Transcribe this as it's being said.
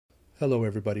Hello,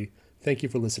 everybody. Thank you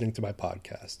for listening to my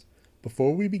podcast.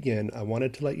 Before we begin, I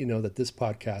wanted to let you know that this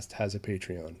podcast has a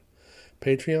Patreon.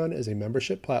 Patreon is a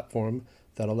membership platform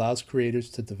that allows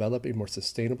creators to develop a more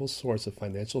sustainable source of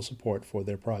financial support for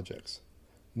their projects.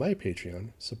 My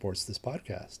Patreon supports this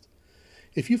podcast.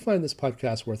 If you find this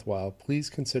podcast worthwhile, please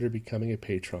consider becoming a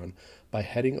patron by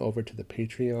heading over to the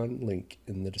Patreon link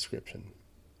in the description.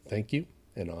 Thank you,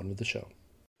 and on with the show.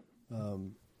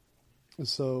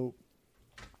 So,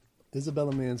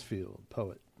 Isabella Mansfield,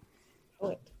 poet.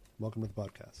 Welcome to the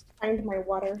podcast. Find my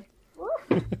water.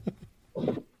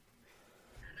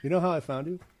 You know how I found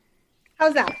you?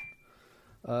 How's that?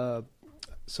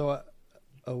 So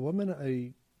a woman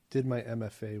I did my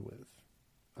MFA with,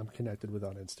 I'm connected with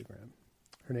on Instagram.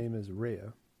 Her name is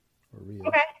Rhea.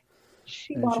 Okay.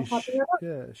 She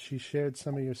shared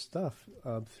some of your stuff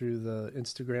through the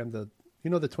Instagram, the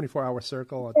 24-hour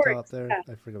circle on top there. Yeah.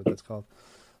 I forget what that's called.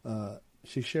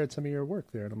 She shared some of your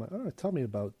work there, and I'm like, oh, tell me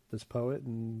about this poet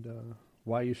and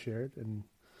why you shared. And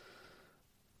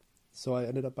so I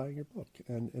ended up buying your book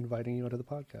and inviting you onto the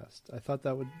podcast. I thought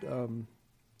that would,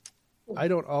 I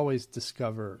don't always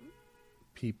discover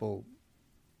people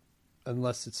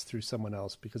unless it's through someone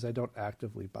else, because I don't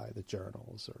actively buy the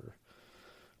journals or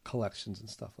collections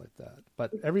and stuff like that.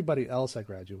 But everybody else I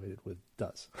graduated with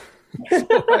does. So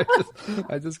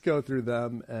I just go through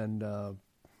them and...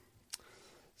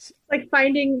 like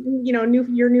finding, your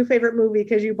new favorite movie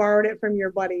because you borrowed it from your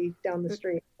buddy down the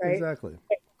street, right? Exactly.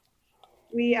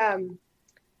 We,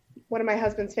 one of my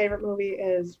husband's favorite movie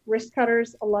is Wrist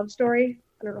Cutters, A Love Story.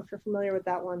 I don't know if you're familiar with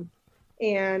that one.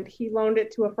 And he loaned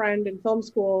it to a friend in film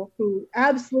school who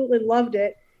absolutely loved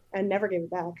it and never gave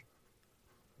it back.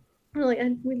 We're like,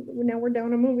 and now we're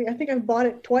down a movie. I think I've bought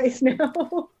it twice now.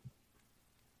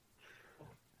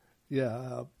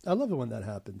 Yeah, I love it when that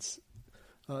happens.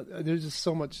 There's just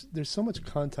so much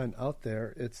content out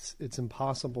there. It's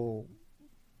impossible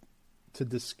to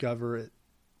discover it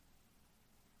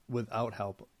without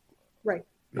help. Right.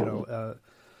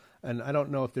 And I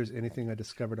don't know if there's anything I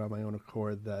discovered on my own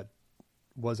accord that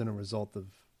wasn't a result of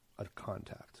a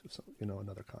contact,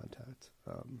 another contact.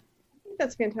 I think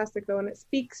that's fantastic though. And it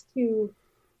speaks to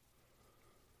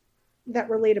that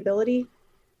relatability.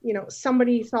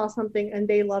 Somebody saw something and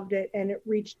they loved it and it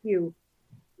reached you.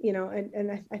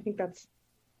 And I think that's,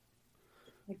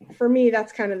 like, for me,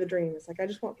 that's kind of the dream. It's like, I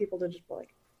just want people to just be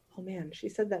like, oh man, she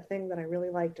said that thing that I really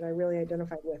liked and I really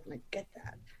identified with, and I get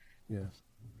that. Yes.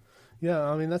 Yeah.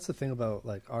 I mean, that's the thing about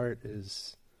like art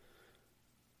is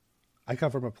I come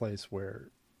from a place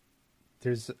where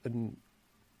there's a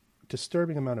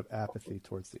disturbing amount of apathy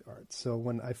towards the art. So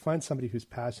when I find somebody who's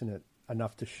passionate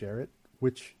enough to share it,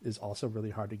 which is also really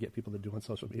hard to get people to do on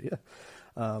social media,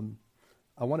 I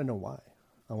want to know why.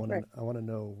 I want to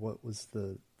know what was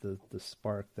the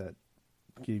spark that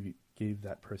gave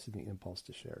that person the impulse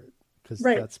to share it, because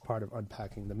that's part of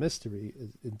unpacking the mystery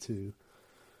into.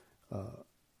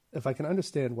 If I can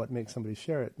understand what makes somebody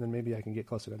share it, then maybe I can get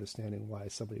closer to understanding why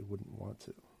somebody wouldn't want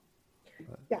to.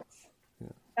 Yes,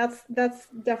 yeah. That's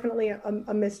definitely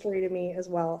a mystery to me as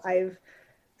well. I've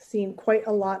seen quite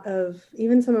a lot of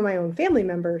even some of my own family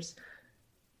members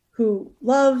who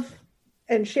love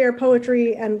and share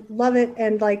poetry and love it,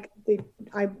 and like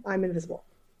I'm invisible.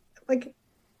 Like,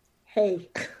 hey,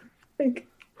 like,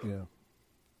 yeah.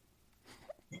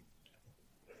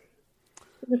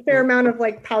 There's a fair amount of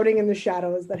like pouting in the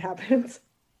shadows that happens.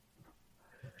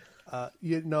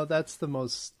 That's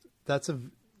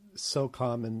so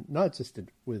common, not just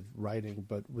with writing,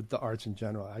 but with the arts in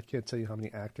general. I can't tell you how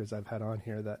many actors I've had on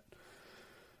here that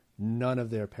none of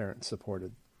their parents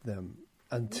supported them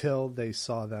until they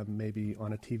saw them maybe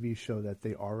on a TV show that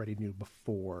they already knew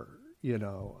before,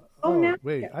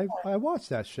 wait, I watched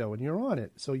that show and you're on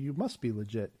it, so you must be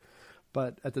legit.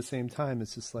 But at the same time,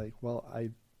 it's just like, well, I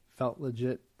felt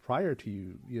legit prior to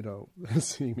you,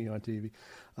 seeing me on TV.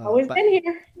 Always been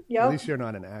here. Yep. At least you're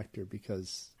not an actor,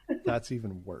 because that's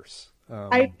even worse.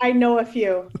 I know a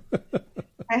few.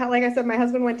 Like I said, my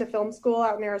husband went to film school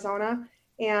out in Arizona,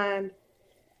 and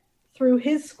through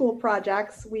his school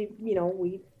projects, we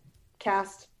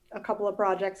cast a couple of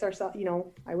projects ourselves.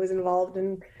 I was involved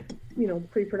in,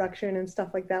 pre-production and stuff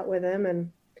like that with him, and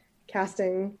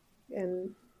casting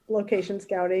and location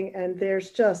scouting. And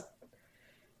there's just,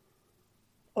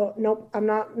 oh, nope, I'm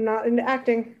not into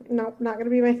acting. Nope, not going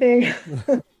to be my thing.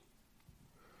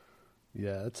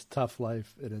 Yeah, it's a tough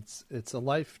life. And it's a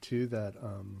life too that,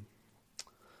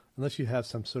 unless you have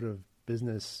some sort of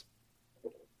business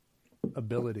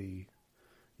ability,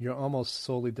 you're almost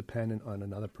solely dependent on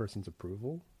another person's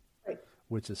approval, right,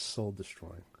 which is soul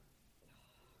destroying.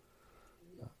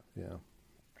 Yeah.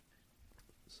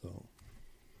 So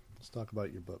let's talk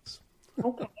about your books.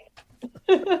 Okay.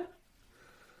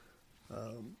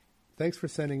 Thanks for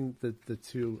sending the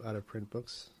two out of print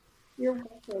books. You're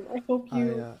welcome. I hope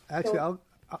you.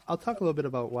 I'll talk a little bit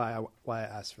about why I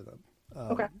asked for them,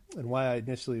 Okay. and why I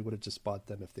initially would have just bought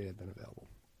them if they had been available.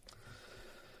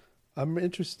 I'm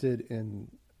interested in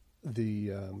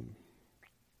the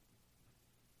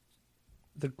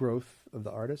growth of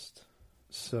the artist.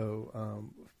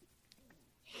 So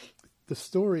the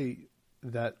story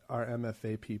that our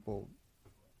MFA people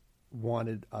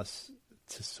wanted us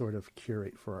to sort of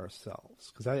curate for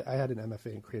ourselves, because I had an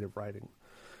MFA in creative writing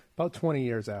about 20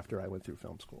 years after I went through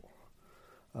film school.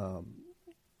 And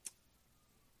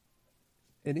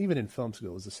even in film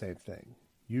school, it was the same thing.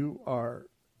 You are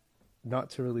not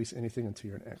to release anything until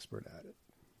you're an expert at it.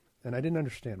 And I didn't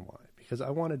understand why, because I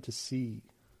wanted to see...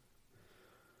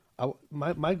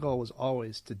 My goal was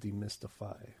always to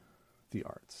demystify the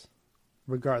arts,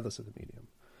 regardless of the medium.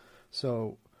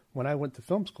 So when I went to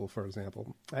film school, for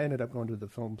example, I ended up going to the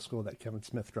film school that Kevin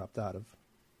Smith dropped out of.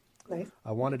 Nice.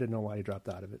 I wanted to know why he dropped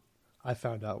out of it. I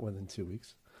found out within 2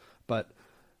 weeks. But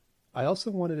I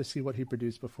also wanted to see what he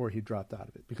produced before he dropped out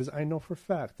of it, because I know for a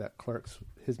fact that Clerks,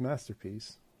 his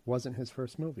masterpiece, wasn't his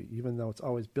first movie, even though it's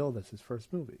always billed as his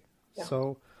first movie. Yeah.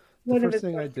 So the one first of his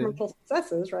thing I did... commercial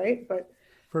successes, right? But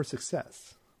for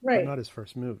success, right. But not his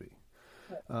first movie.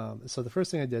 Right. So the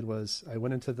first thing I did was I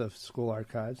went into the school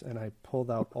archives and I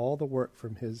pulled out all the work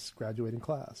from his graduating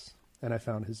class, and I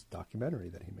found his documentary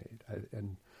that he made.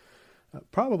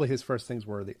 Probably his first things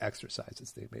were the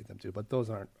exercises they made them do, but those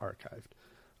aren't archived.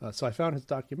 So I found his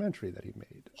documentary that he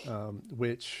made,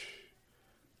 which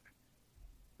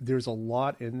there's a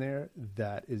lot in there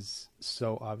that is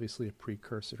so obviously a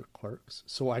precursor to Clerks.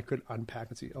 So I could unpack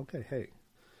and see, okay, hey,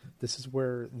 this is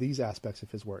where these aspects of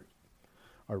his work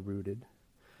are rooted.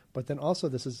 But then also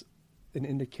this is an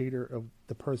indicator of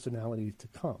the personality to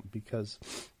come, because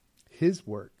his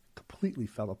work completely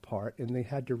fell apart and they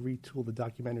had to retool the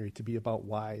documentary to be about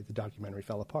why the documentary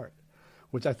fell apart,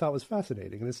 which I thought was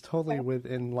fascinating. And it's totally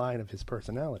within line of his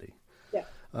personality. Yeah.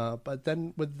 But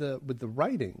then with the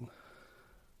writing,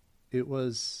 it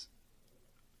was,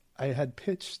 I'd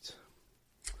pitched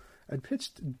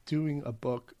doing a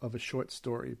book of a short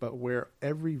story, but where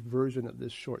every version of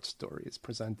this short story is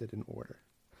presented in order.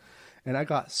 And I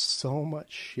got so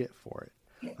much shit for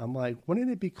it. I'm like, wouldn't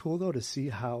it be cool, though, to see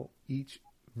how each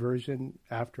version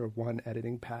after one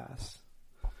editing pass,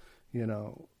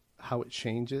 how it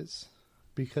changes?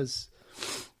 Because,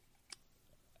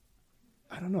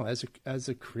 I don't know, as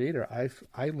a creator,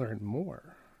 I learned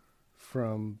more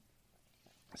from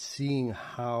seeing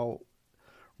how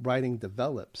writing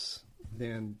develops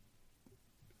than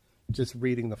just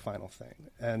reading the final thing.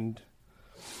 And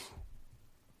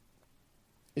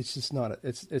it's just not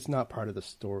it's not part of the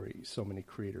story so many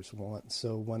creators want.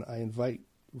 So when I invite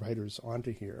writers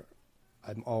onto here,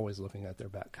 I'm always looking at their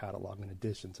back catalog in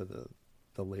addition to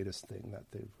the latest thing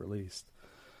that they've released.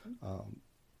 I'm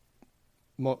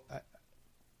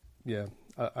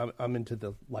into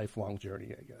the lifelong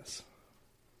journey, I guess.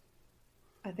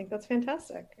 I think that's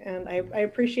fantastic, and I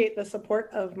appreciate the support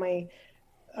of my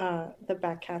the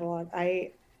back catalog.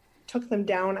 I took them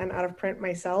down and out of print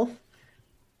myself,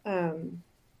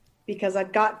 because I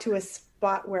got to a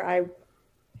spot where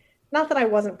not that I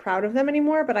wasn't proud of them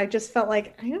anymore, but I just felt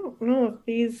like I don't know if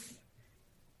these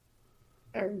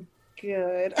are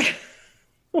good.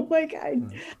 Like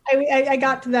I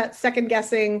got to that second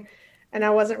guessing, and I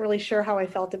wasn't really sure how I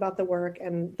felt about the work.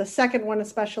 And the second one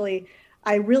especially,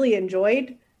 I really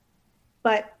enjoyed,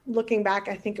 but looking back,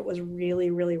 I think it was really,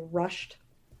 really rushed.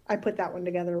 I put that one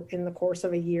together in the course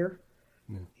of a year,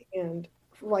 and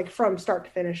like from start to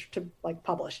finish to like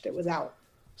published, it was out.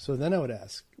 So then I would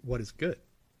ask, what is good?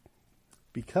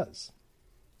 Because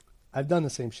I've done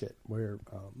the same shit where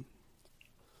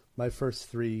my first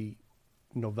 3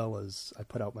 novellas I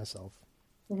put out myself,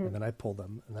 and then I pull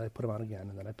them, and then I put them out again,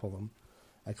 and then I pull them,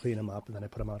 I clean them up, and then I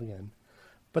put them out again.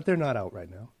 But they're not out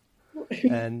right now.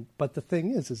 But the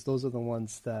thing is those are the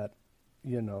ones that,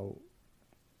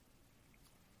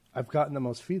 I've gotten the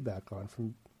most feedback on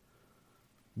from,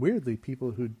 weirdly,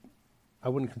 people who I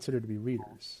wouldn't consider to be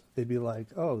readers. They'd be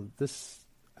like, oh, this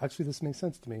makes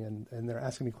sense to me, and they're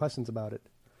asking me questions about it.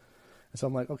 And so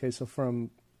I'm like, okay, so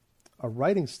from a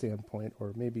writing standpoint,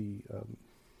 or maybe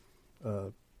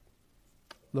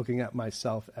looking at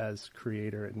myself as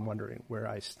creator and wondering where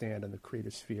I stand in the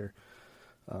creative sphere,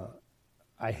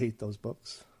 I hate those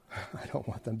books. I don't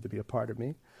want them to be a part of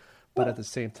me. But at the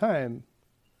same time,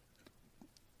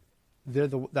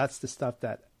 that's the stuff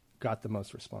that got the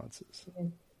most responses,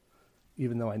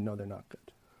 even though I know they're not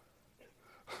good.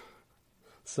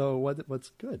 So what's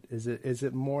good? Is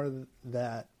it more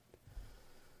that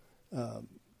I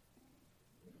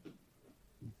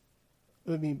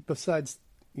mean, besides,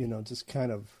 just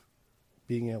kind of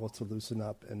being able to loosen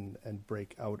up and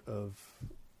break out of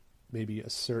maybe a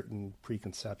certain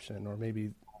preconception, or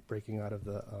maybe breaking out of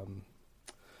the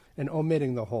and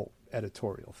omitting the whole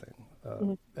editorial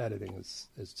thing. Editing is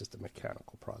just a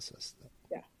mechanical process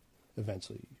that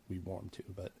eventually we warm to.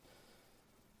 But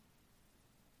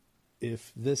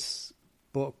if this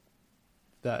book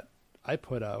that I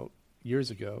put out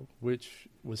years ago, which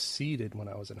was seeded when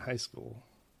I was in high school,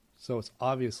 so it's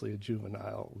obviously a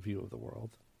juvenile view of the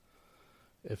world,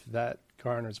 if that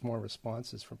garners more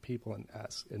responses from people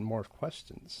and more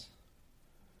questions,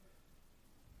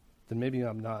 then maybe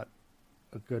I'm not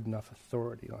a good enough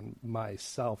authority on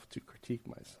myself to critique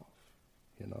myself,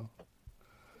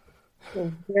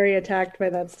 I'm very attacked by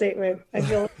that statement. I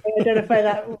feel like I identify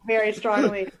that very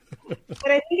strongly.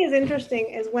 What I think is interesting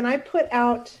is when I put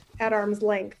out At Arm's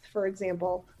Length, for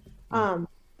example, I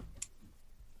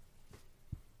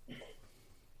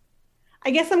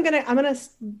guess I'm gonna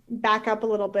back up a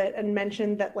little bit and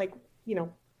mention that, like,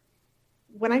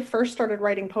 when I first started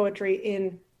writing poetry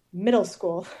in middle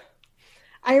school,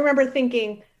 I remember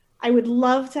thinking I would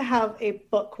love to have a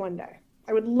book one day.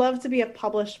 I would love to be a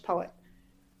published poet.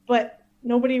 But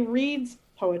nobody reads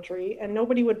poetry and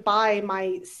nobody would buy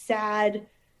my sad,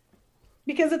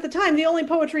 because at the time, the only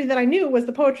poetry that I knew was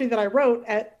the poetry that I wrote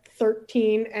at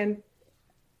 13 and,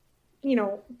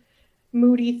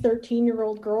 moody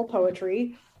 13-year-old girl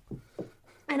poetry.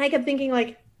 And I kept thinking,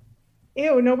 like,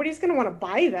 ew, nobody's going to want to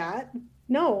buy that.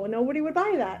 No, nobody would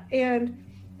buy that. And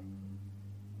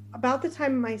about the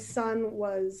time my son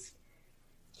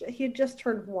he had just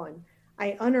turned 1,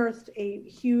 I unearthed a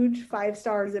huge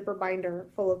 5-star zipper binder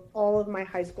full of all of my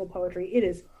high school poetry. It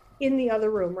is in the other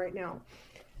room right now.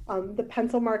 The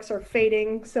pencil marks are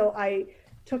fading, so I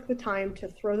took the time to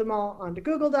throw them all onto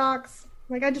Google Docs.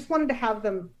 Like, I just wanted to have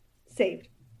them saved.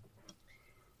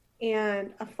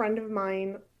 And a friend of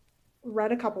mine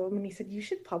read a couple of them and he said, you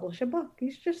should publish a book.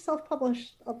 You should just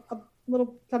self-publish a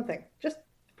little something. Just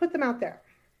put them out there.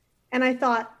 And I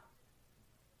thought,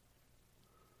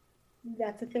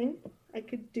 that's a thing. I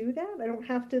could do that. I don't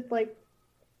have to, like,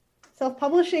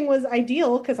 self-publishing was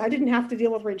ideal because I didn't have to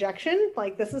deal with rejection.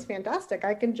 Like, this is fantastic.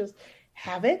 I can just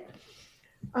have it.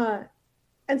 And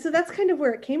so that's kind of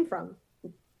where it came from.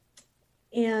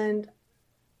 And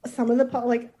some of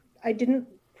the, I didn't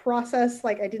process,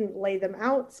 I didn't lay them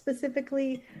out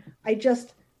specifically. I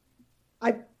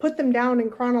put them down in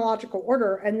chronological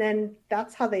order, and then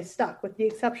that's how they stuck, with the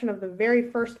exception of the very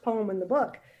first poem in the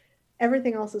book.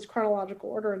 Everything else is chronological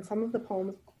order, and some of the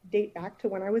poems date back to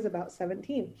when I was about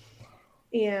 17.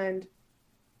 And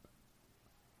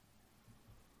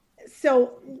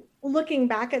so looking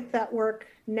back at that work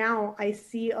now, I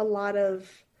see a lot of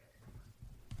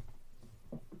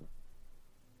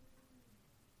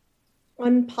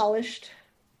unpolished.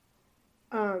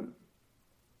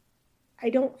 I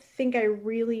don't think I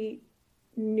really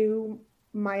knew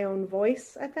my own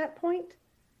voice at that point.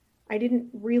 I didn't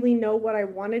really know what I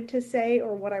wanted to say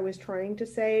or what I was trying to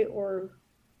say or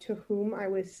to whom I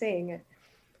was saying it.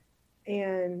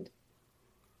 And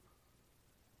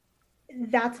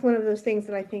that's one of those things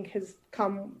that I think has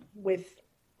come with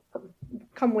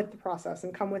the process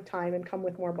and come with time and come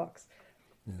with more books.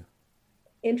 Yeah.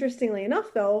 Interestingly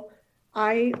enough, though,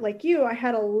 like you, I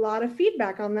had a lot of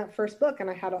feedback on that first book, and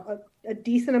I had a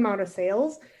decent amount of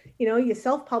sales. You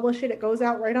self-publish it, it goes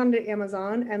out right onto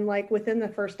Amazon, and within the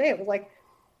first day, it was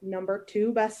number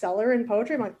 2 bestseller in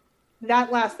poetry. I'm like,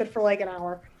 that lasted for an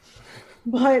hour.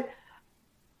 But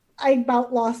I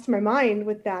about lost my mind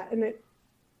with that. And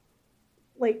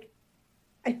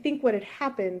I think what had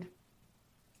happened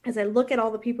is I look at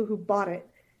all the people who bought it,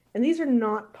 and these are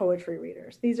not poetry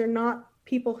readers. These are not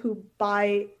people who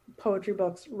buy poetry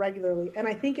books regularly. And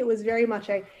I think it was very much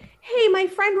hey, my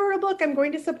friend wrote a book, I'm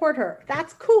going to support her.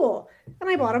 That's cool. And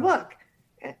I bought a book.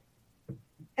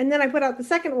 And then I put out the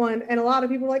second one, and a lot of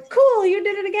people were like, cool, you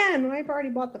did it again. And I've already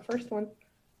bought the first one.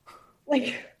 So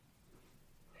you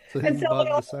bought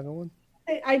the second one?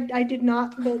 I did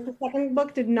not. The second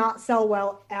book did not sell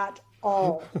well at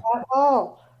all. At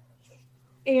all.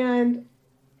 And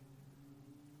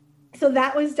so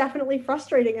that was definitely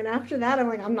frustrating. And after that, I'm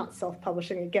like, I'm not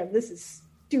self-publishing again. This is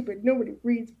stupid. Nobody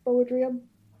reads poetry. I'm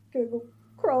going to go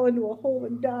crawl into a hole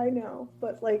and die now.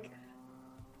 But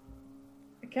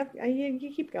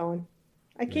you keep going.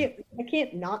 I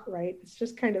can't not write. It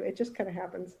just kind of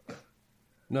happens.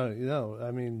 No,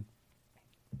 I mean,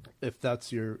 if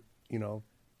that's your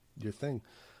thing.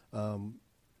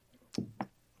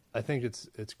 I think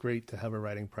it's great to have a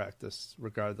writing practice,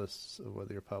 regardless of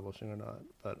whether you're publishing or not.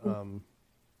 But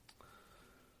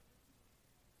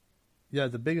yeah,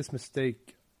 the biggest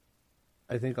mistake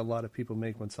I think a lot of people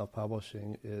make when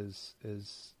self-publishing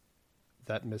is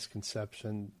that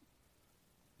misconception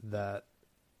that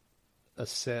a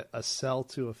sell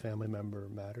to a family member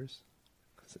matters,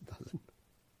 because it doesn't.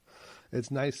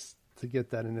 It's nice to get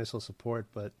that initial support,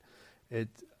 but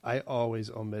I always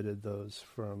omitted those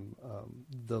from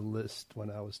the list when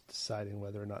I was deciding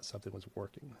whether or not something was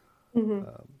working. Mm-hmm.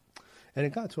 And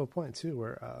it got to a point too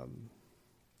where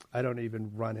I don't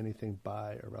even run anything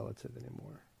by a relative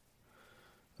anymore.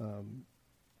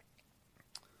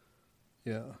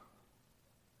 Yeah.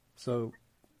 So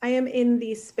I am in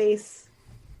the space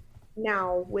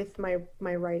now with my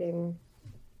writing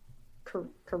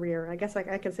career. I guess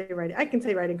I can say writing. I can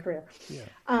say writing career.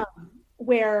 Yeah.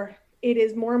 Where it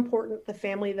is more important the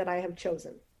family that I have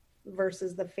chosen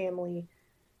versus the family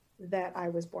that I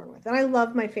was born with. And I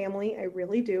love my family, I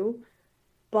really do,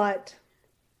 but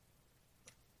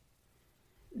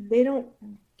they don't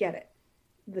get it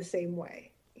the same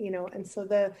way, you know. And so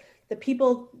the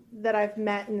people that I've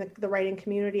met in the writing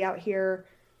community out here,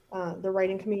 the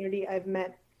writing community I've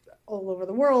met all over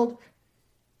the world,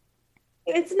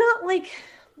 it's not like,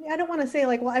 I don't want to say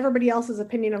like, well, everybody else's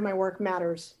opinion of my work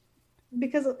matters,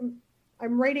 because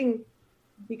I'm writing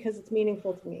because it's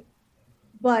meaningful to me.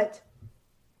 But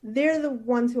they're the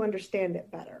ones who understand it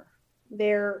better.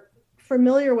 They're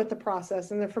familiar with the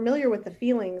process, and they're familiar with the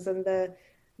feelings and the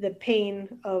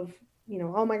pain of, you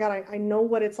know, oh my God, I know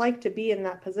what it's like to be in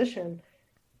that position.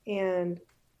 And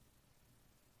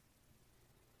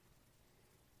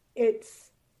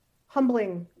it's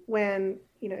humbling when,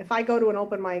 you know, if I go to an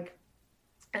open mic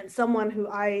and someone who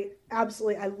I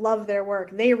love their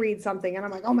work, they read something and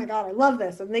I'm like, oh my God, I love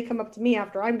this. And they come up to me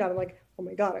after I'm done. I'm like, oh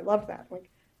my God, I love that. I'm like,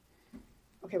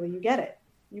 okay, well, you get it.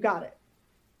 You got it.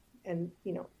 And,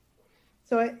 you know,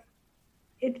 so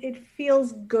it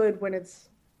feels good when it's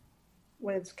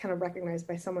kind of recognized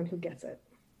by someone who gets it.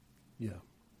 Yeah.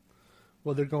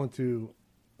 Well, they're going through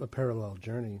a parallel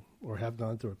journey, or have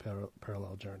gone through a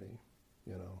parallel journey,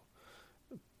 you know.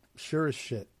 Sure as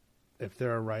shit, if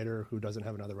they're a writer who doesn't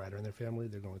have another writer in their family,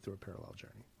 they're going through a parallel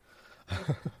journey.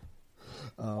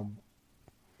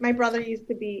 My brother used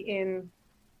to be in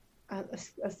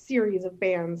a series of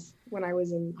bands when I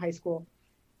was in high school.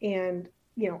 And,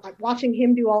 you know, watching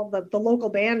him do all the local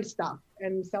band stuff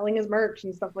and selling his merch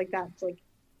and stuff like that. It's like,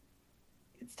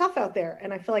 it's tough out there.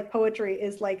 And I feel like poetry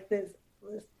is like this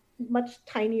much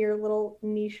tinier little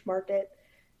niche market.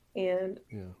 And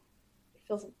yeah. It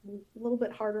feels a little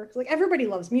bit harder. Because like everybody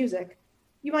loves music.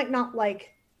 You might not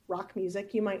like rock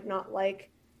music. You might not like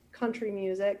country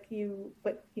music.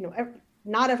 But you know,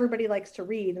 not everybody likes to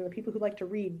read. And the people who like to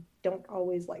read don't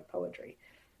always like poetry.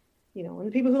 You know, and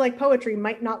the people who like poetry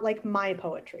might not like my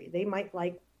poetry. They might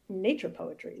like nature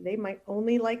poetry. They might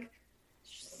only like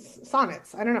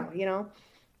sonnets. I don't know, you know?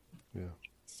 Yeah.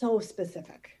 So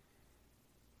specific.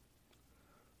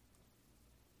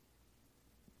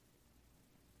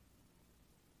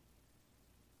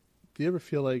 Do you ever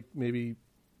feel like maybe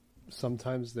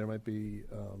sometimes there might be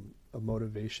a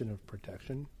motivation of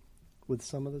protection with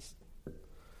some of this?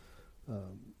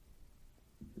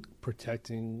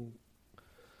 Protecting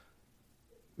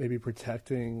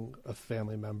a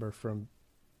family member from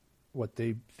what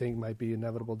they think might be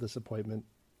inevitable disappointment.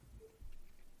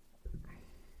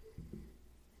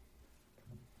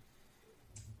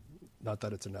 Not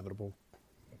that it's inevitable,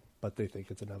 but they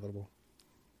think it's inevitable.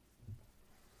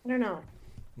 I don't know.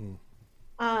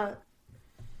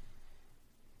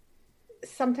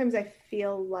 Sometimes I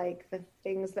feel like the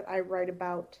things that I write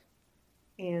about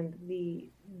and the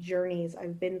journeys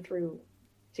I've been through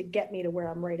to get me to where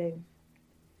I'm writing,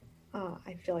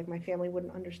 I feel like my family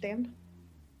wouldn't understand,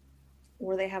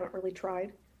 or they haven't really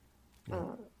tried.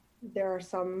 There are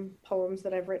some poems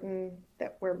that I've written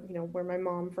that where my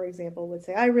mom, for example, would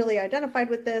say, I really identified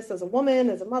with this as a woman,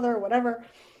 as a mother, whatever.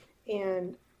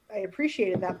 And I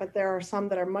appreciated that, but there are some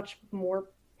that are much more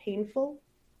painful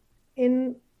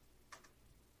in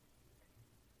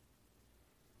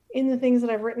the things that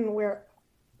I've written where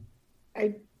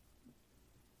I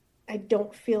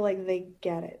don't feel like they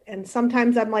get it. And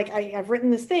sometimes I'm like, I've written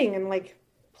this thing and like,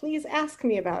 please ask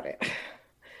me about it.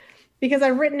 Because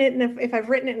I've written it, and if I've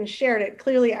written it and shared it,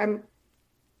 clearly I'm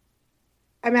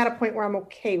at a point where I'm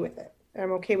okay with it.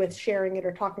 I'm okay with sharing it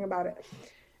or talking about it.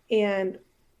 And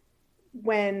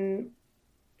when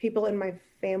people in my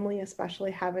family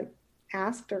especially haven't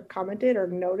asked or commented or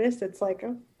noticed, it's like,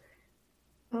 oh,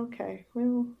 okay,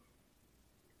 well,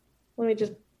 let me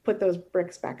just put those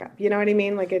bricks back up. You know what I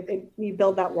mean? Like you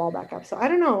build that wall back up. So I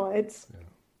don't know.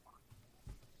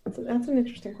 That's an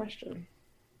interesting question.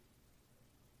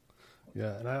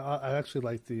 Yeah, and I actually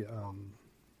like the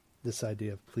this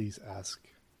idea of please ask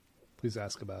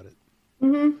about it.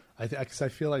 Mm-hmm. Because I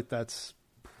feel like that's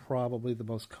probably the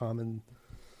most common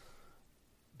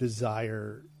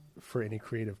desire for any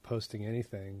creative posting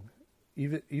anything,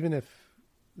 even if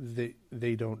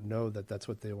they don't know that that's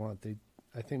what they want.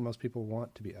 I think most people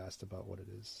want to be asked about what it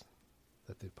is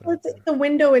that they put out there. It's the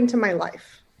window into my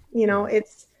life. You know,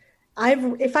 if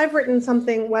I've written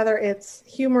something, whether it's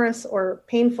humorous or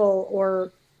painful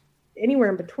or anywhere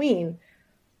in between,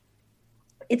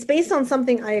 it's based on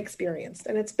something I experienced,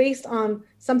 and it's based on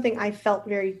something I felt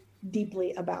very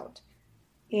deeply about.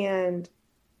 And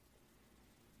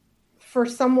for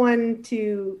someone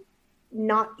to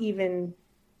not even,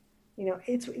 not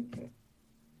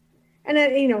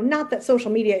that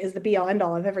social media is the be all end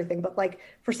all of everything, but like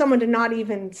for someone to not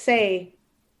even say,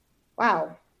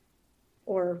 wow,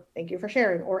 or thank you for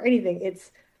sharing or anything,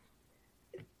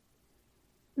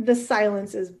 the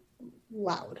silence is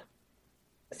loud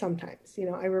sometimes.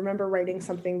 I remember writing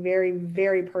something very,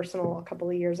 very personal a couple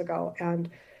of years ago, and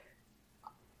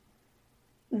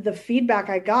the feedback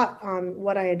I got on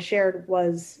what I had shared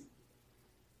was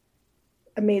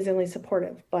amazingly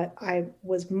supportive, but I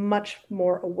was much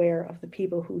more aware of the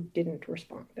people who didn't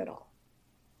respond at all.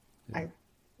 Yeah.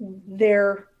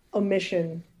 Their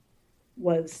omission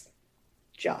was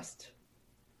just,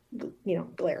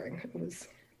 glaring.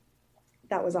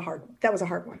 That was a hard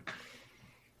one.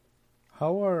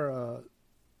 How are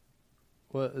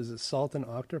what is it? Salt and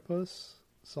Octopus?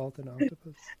 Salt and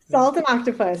Octopus? Salt and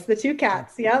Octopus, the two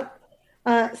cats. Yep.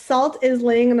 Salt is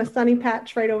laying in a sunny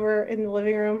patch right over in the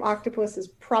living room. Octopus is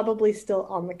probably still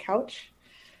on the couch.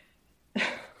 I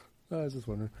was just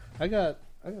wondering. I got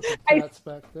some cats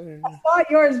back there. I saw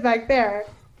yours back there.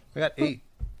 I got 8.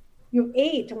 You have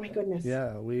 8? Oh my goodness.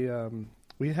 Yeah, we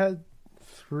had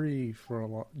 3 for a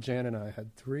long. Jan and I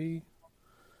had 3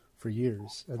 for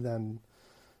years, and then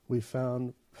we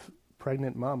found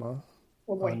pregnant mama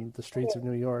on the streets of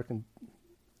New York, and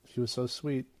she was so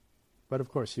sweet, but of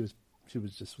course she was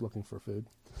just looking for food,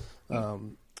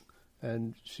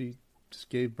 and she just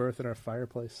gave birth in our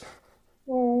fireplace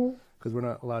because we're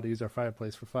not allowed to use our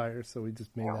fireplace for fire, so we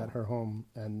just made that her home,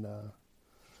 and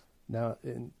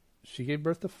she gave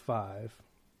birth to 5,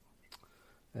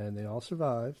 and they all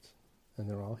survived, and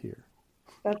they're all here.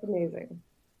 That's amazing.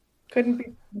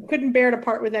 Couldn't bear to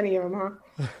part with any of them,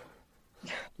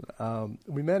 huh?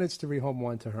 We managed to rehome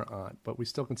one to her aunt, but we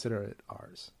still consider it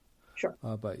ours. Sure.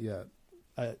 But yeah,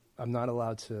 I'm not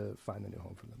allowed to find a new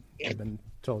home for them. I've been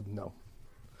told no.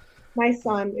 My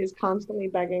son is constantly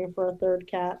begging for a 3rd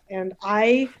cat, and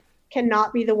I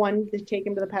cannot be the one to take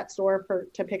him to the pet store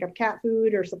to pick up cat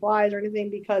food or supplies or anything,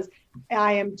 because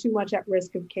I am too much at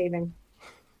risk of caving.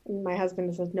 And my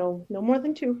husband says, no more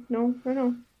than 2. No.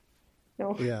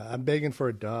 Yeah, I'm begging for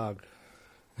a dog,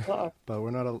 but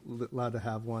we're not allowed to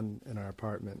have one in our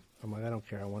apartment. I'm like, I don't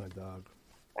care. I want a dog.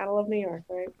 Gotta love New York,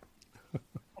 right?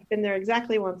 I've been there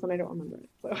exactly once and I don't remember it.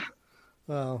 So.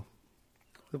 Well,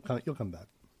 you'll come back.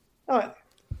 Oh.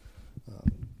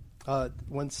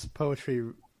 Once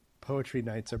poetry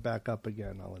nights are back up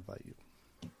again, I'll invite you.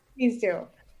 Please do.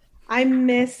 I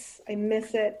miss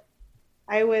it.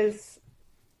 I was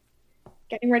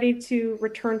getting ready to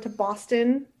return to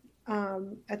Boston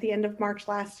at the end of March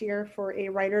last year for a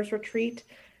writer's retreat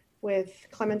with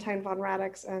Clementine von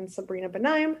Radix and Sabrina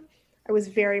Benaim. I was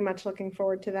very much looking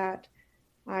forward to that.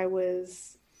 I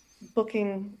was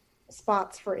booking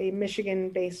spots for a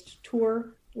Michigan-based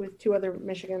tour with 2 other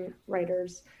Michigan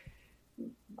writers.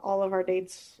 All of our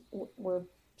dates were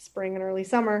spring and early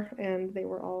summer, and they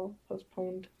were all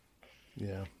postponed.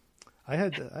 Yeah. I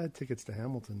had tickets to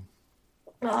Hamilton.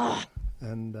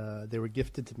 And they were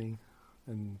gifted to me,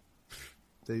 and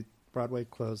Broadway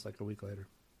closed like a week later.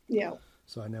 Yeah.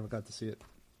 So I never got to see it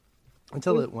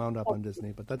until it wound up on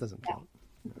Disney, but that doesn't count.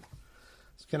 Yeah.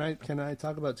 So can I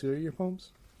talk about 2 of your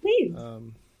poems? Please.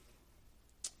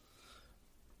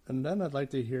 And then I'd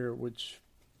like to hear which.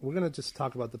 We're going to just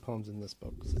talk about the poems in this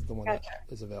book because it's the one that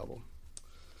is available.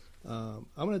 I'm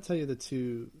going to tell you the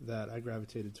 2 that I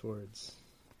gravitated towards,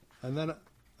 and then I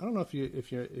don't know if you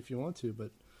want to,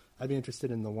 but I'd be interested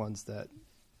in the ones that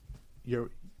you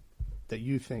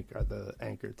think are the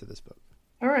anchor to this book.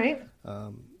 All right.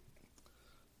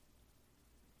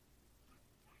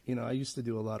 I used to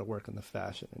do a lot of work in the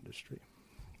fashion industry.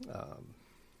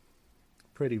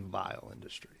 Pretty vile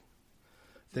industry.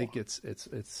 I think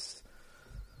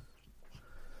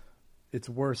it's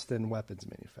worse than weapons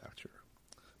manufacturer.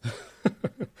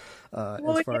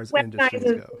 Well, as it far as industries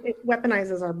go. it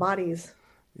weaponizes our bodies.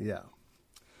 Yeah.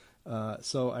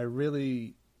 So I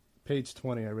really, page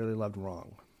 20, I really loved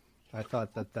Wrong. I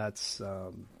thought that's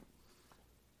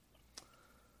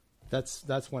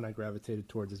when I gravitated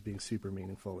towards as being super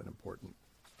meaningful and important,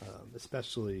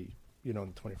 especially, in the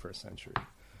 21st century.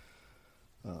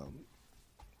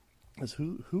 As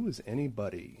who is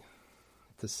anybody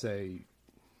to say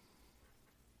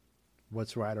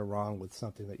what's right or wrong with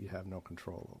something that you have no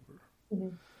control over?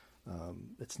 Mm-hmm.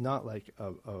 It's not like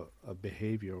a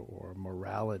behavior or a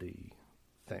morality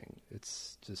thing.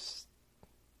 It's just,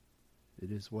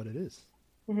 it is what it is.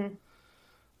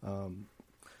 Mm-hmm.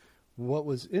 What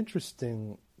was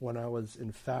interesting when I was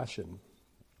in fashion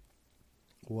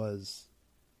was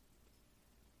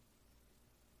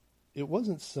it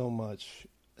wasn't so much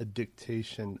a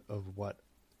dictation of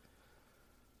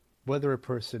whether a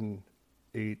person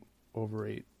ate,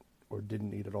 overate, or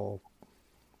didn't eat at all.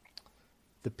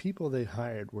 The people they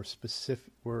hired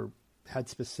had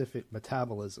specific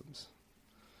metabolisms.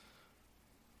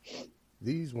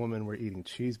 These women were eating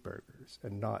cheeseburgers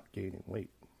and not gaining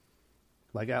weight.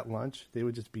 Like at lunch, they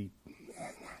would just be.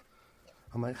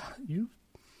 I'm like,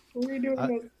 What are you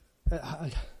doing?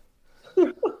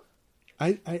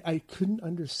 I couldn't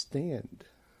understand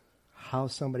how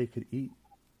somebody could eat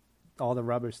all the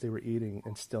rubbish they were eating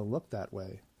and still look that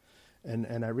way.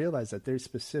 And I realized that they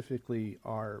specifically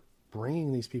are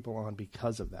bringing these people on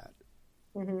because of that.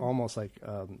 Mm-hmm. Almost like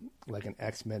an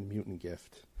X-Men mutant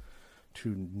gift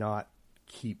to not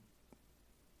keep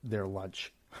their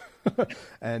lunch.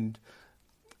 And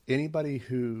anybody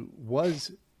who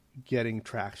was getting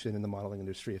traction in the modeling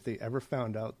industry, if they ever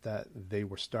found out that they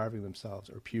were starving themselves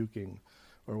or puking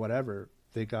or whatever,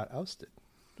 they got ousted.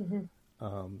 Mm-hmm.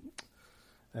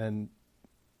 And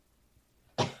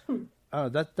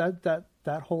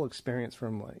that whole experience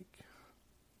from, like,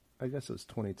 I guess it was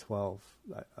 2012.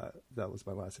 That was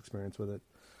my last experience with it.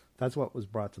 That's what was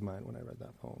brought to mind when I read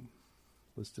that poem,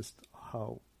 was just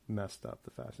how messed up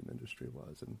the fashion industry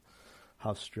was and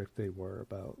how strict they were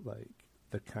about, like,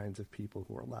 the kinds of people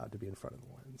who were allowed to be in front of the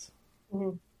lens.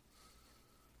 Mm-hmm.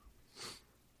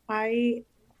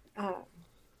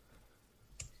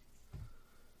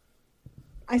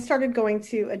 I started going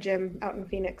to a gym out in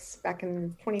Phoenix back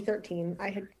in 2013. I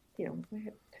had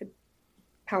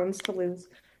pounds to lose.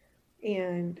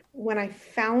 And when I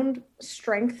found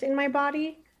strength in my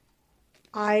body,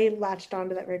 I latched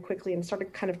onto that very quickly and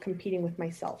started kind of competing with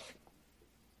myself.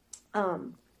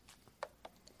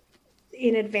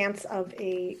 In advance of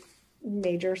a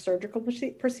major surgical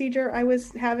procedure I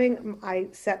was having, I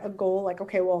set a goal like,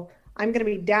 okay, well, I'm going to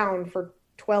be down for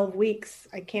 12 weeks.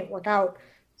 I can't work out.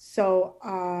 So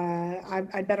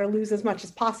I'd better lose as much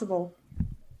as possible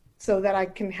so that I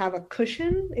can have a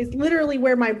cushion, is literally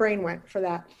where my brain went for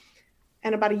that.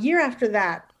 And about a year after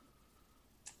that,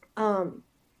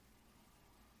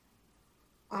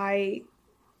 I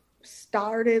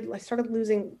started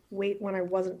losing weight when I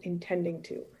wasn't intending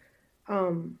to.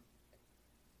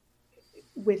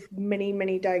 With many,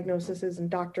 many diagnoses and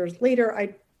doctors later,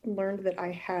 I learned that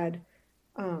I had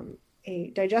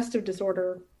a digestive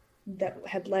disorder that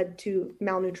had led to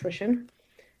malnutrition.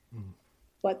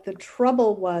 But the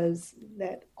trouble was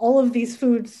that all of these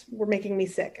foods were making me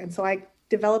sick. And so I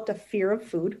developed a fear of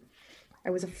food. I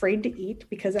was afraid to eat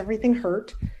because everything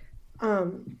hurt.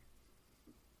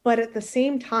 But at the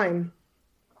same time,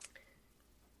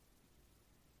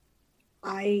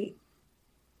 I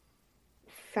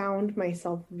found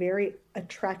myself very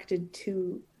attracted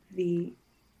to the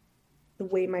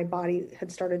way my body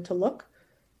had started to look,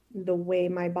 the way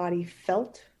my body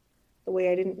felt, the way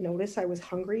I didn't notice I was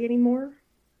hungry anymore.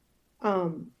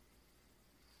 And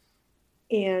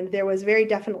there was very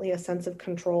definitely a sense of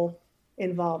control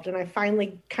involved. And I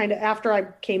finally kind of, after I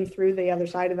came through the other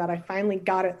side of that, I finally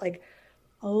got it, like,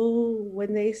 oh,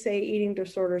 when they say eating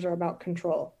disorders are about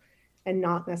control and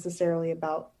not necessarily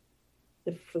about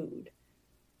the food.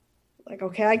 Like,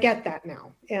 okay, I get that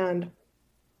now. And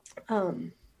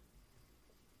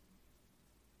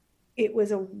it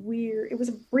was a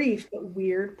brief but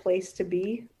weird place to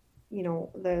be. You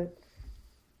know,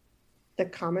 the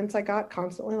comments I got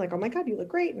constantly, like, oh my God, you look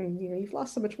great. And, you know, you've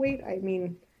lost so much weight. I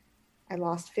mean, I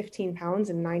lost 15 pounds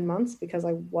in 9 months because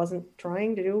I wasn't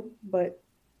trying to, but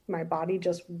my body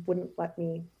just wouldn't let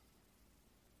me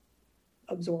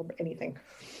absorb anything.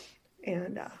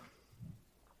 And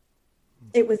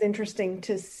it was interesting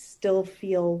to still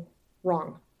feel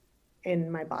wrong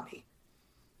in my body,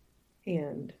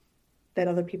 and that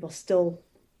other people still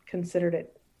considered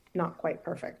it not quite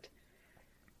perfect.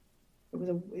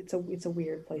 It's a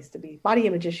weird place to be. Body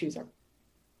image issues are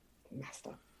messed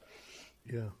up.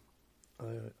 Yeah,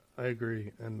 I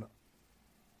agree. And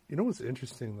you know what's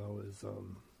interesting though is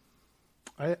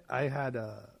I had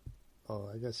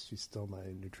I guess she's still my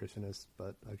nutritionist,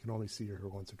 but I can only see her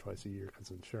once or twice a year because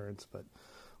of insurance. But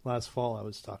last fall I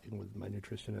was talking with my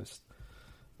nutritionist,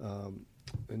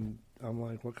 and I'm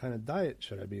like, what kind of diet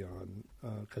should I be on?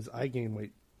 Because I gain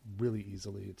weight really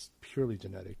easily. It's purely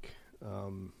genetic,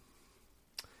 and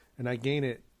I gain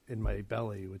it in my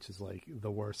belly, which is like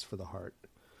the worst for the heart.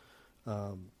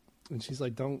 And she's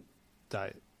like, don't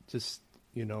diet, just,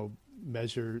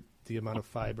 measure the amount of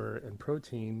fiber and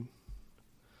protein,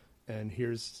 and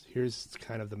here's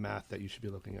kind of the math that you should be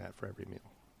looking at for every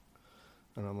meal.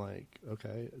 And I'm like,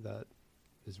 okay, that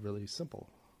is really simple.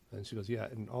 And she goes, yeah,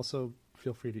 and also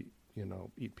feel free to,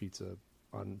 eat pizza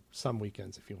on some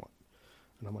weekends if you want.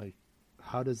 And I'm like,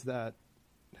 how does that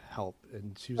help?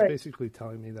 And she was basically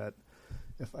telling me that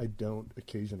if I don't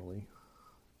occasionally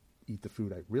eat the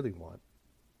food I really want,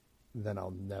 then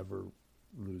I'll never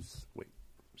lose weight.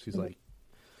 She's like,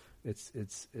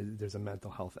 there's a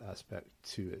mental health aspect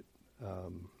to it.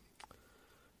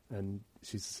 And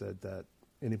she said that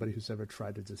anybody who's ever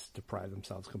tried to just deprive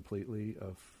themselves completely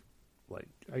of, like,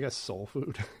 I guess soul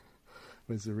food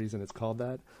was the reason it's called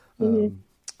that,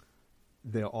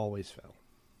 they'll always fail.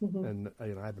 And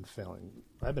I've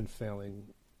been failing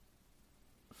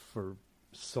for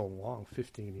so long,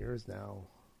 15 years now,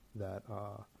 that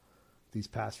these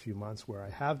past few months where I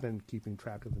have been keeping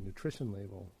track of the nutrition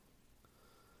label,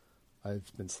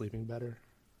 I've been sleeping better,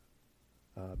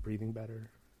 breathing better,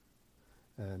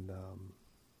 and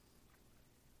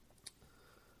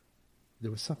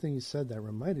there was something you said that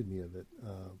reminded me of it.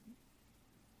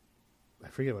 I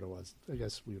forget what it was. I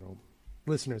guess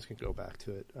listeners can go back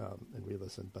to it and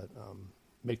re-listen, but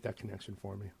make that connection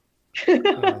for me.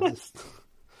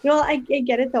 Well, I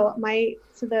get it though.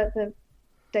 The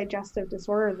digestive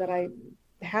disorder that I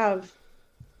have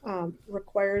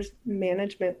requires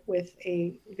management with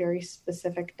a very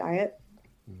specific diet,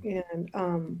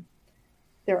 and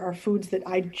there are foods that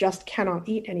I just cannot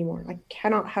eat anymore. I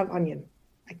cannot have onion.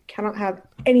 I cannot have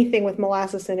anything with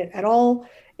molasses in it at all.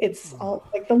 It's all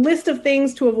like the list of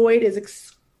things to avoid is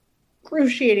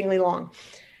excruciatingly long.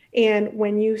 And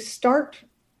when you start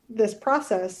this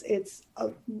process, it's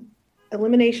a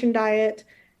elimination diet,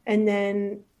 and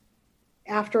then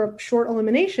after a short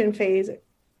elimination phase,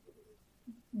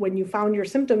 when you found your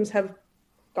symptoms have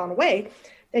gone away,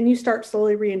 then you start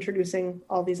slowly reintroducing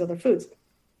all these other foods.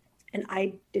 And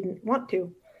I didn't want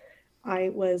to. I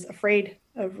was afraid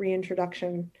of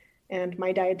reintroduction, and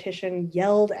my dietitian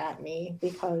yelled at me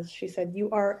because she said, you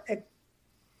are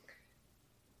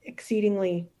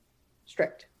exceedingly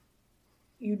strict.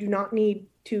 You do not need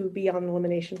to be on the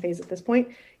elimination phase at this point.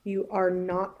 You are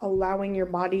not allowing your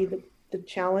body the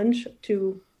challenge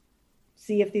to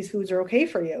see if these foods are okay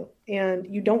for you. And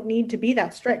you don't need to be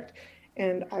that strict.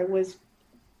 And I was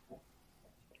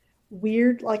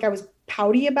weird. Like, I was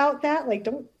pouty about that. Like,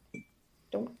 don't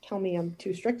tell me I'm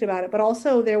too strict about it. But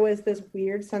also there was this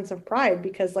weird sense of pride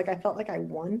because, like, I felt like I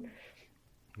won.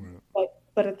 Right.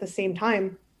 But at the same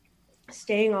time,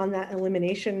 staying on that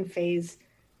elimination phase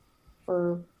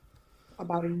for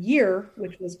about a year,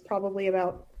 which was probably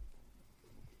about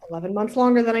 11 months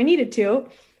longer than I needed to,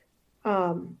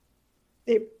 I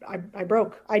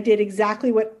broke. I did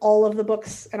exactly what all of the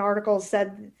books and articles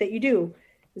said that you do,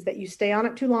 is that you stay on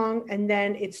it too long, and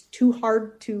then it's too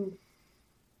hard to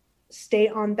stay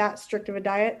on that strict of a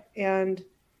diet, and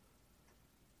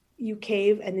you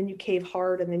cave, and then you cave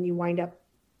hard, and then you wind up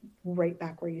right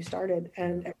back where you started,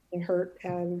 and everything hurt,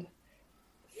 and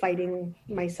fighting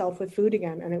myself with food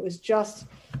again. And it was just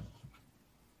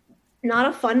not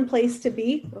a fun place to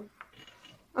be.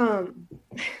 I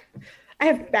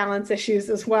have balance issues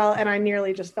as well, and I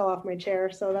nearly just fell off my chair.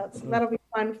 So that'll be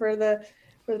fun for the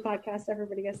podcast.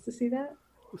 Everybody gets to see that.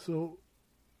 So,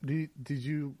 did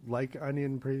you like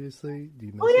onion previously? Do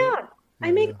you miss it?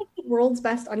 I make the world's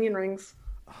best onion rings.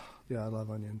 Yeah, I love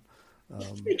onion. I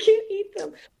can't eat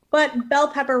them, but bell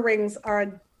pepper rings are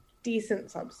a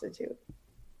decent substitute.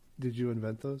 Did you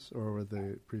invent those, or were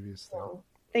they previous? No.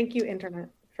 Thank you, Internet,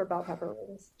 for bell pepper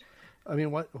rings. I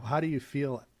mean, how do you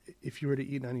feel if you were to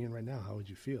eat an onion right now? How would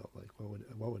you feel? Like, what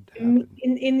would happen?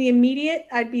 In the immediate,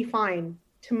 I'd be fine.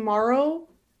 Tomorrow,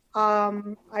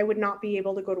 I would not be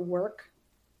able to go to work.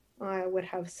 I would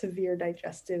have severe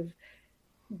digestive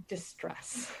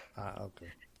distress. Okay.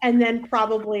 And then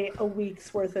probably a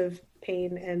week's worth of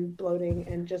pain and bloating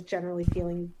and just generally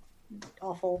feeling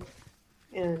awful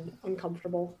and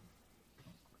uncomfortable.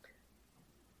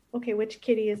 Okay, which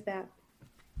kitty is that?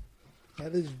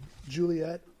 That is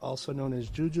Juliet, also known as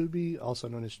Jujubee, also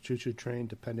known as Choo Choo Train,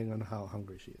 depending on how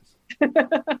hungry she is.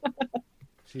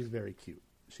 She's very cute.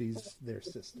 She's their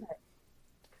sister.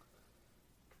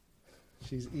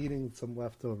 She's eating some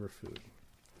leftover food.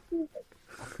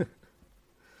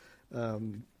 I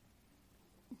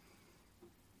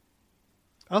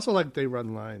also like They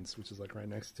Run Lines, which is like right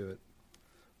next to it.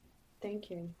 Thank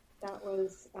you. That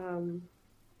was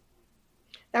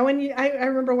that one. I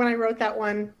remember when I wrote that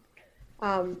one.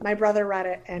 My brother read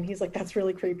it, and he's like, "That's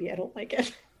really creepy. I don't like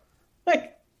it."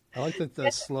 Like, I like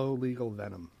the slow legal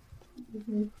venom.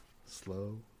 mm-hmm.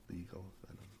 Slow legal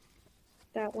venom.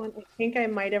 That one, I think I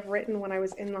might have written when I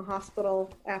was in the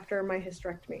hospital after my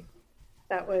hysterectomy.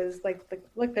 That was like,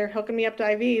 look, they're hooking me up to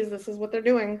IVs. This is what they're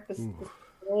doing. This is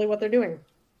really what they're doing.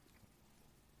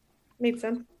 Made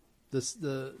sense.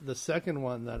 The second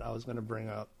one that I was going to bring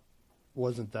up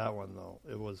wasn't that one, though.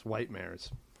 It was White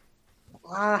Mares.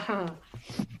 Ah,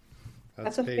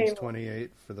 That's page favorite.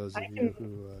 28 for those of you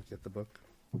who get the book.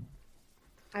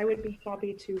 I would be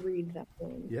happy to read that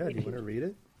one. Yeah, do you want to read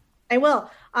it? I will.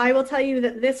 I will tell you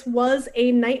that this was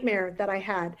a nightmare that I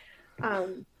had.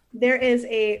 There is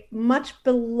a much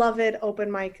beloved open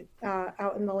mic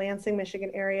out in the Lansing,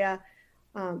 Michigan area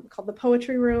called the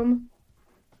Poetry Room.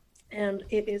 And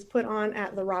it is put on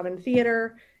at the Robin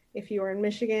Theater. If you are in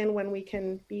Michigan, when we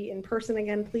can be in person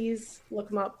again, please look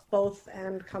them up both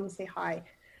and come say hi.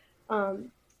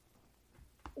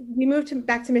 We moved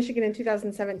back to Michigan in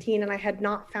 2017, and I had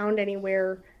not found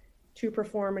anywhere to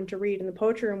perform and to read. And the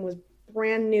Poetry Room was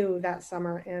brand new that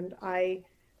summer, and I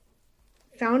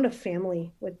found a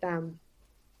family with them.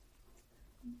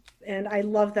 And I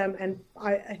love them, and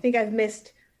I think I've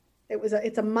missed...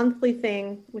 It's a monthly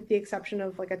thing with the exception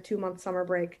of like a 2-month summer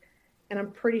break. And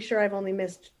I'm pretty sure I've only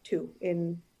missed 2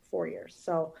 in 4 years.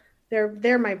 So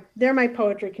they're my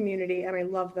poetry community, and I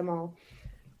love them all.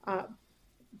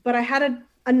 But I had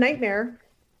a nightmare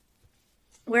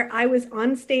where I was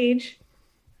on stage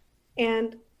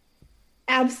and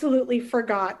absolutely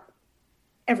forgot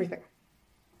everything.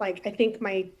 Like, I think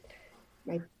my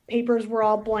papers were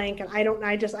all blank, and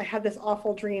I had this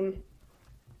awful dream.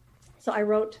 So I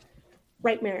wrote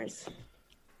Nightmares.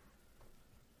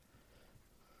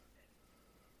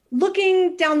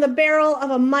 Looking down the barrel of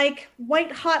a mic,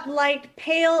 white hot light,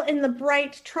 pale in the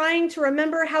bright, trying to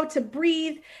remember how to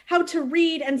breathe, how to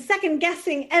read, and second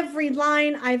guessing every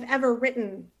line I've ever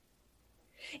written.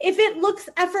 If it looks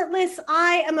effortless,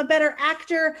 I am a better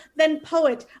actor than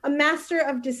poet, a master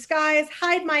of disguise,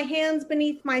 hide my hands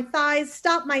beneath my thighs,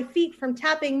 stop my feet from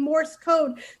tapping Morse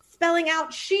code, spelling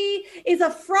out she is a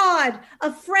fraud,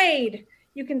 afraid.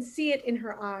 You can see it in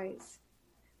her eyes.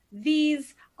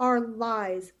 These are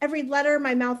lies. Every letter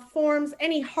my mouth forms,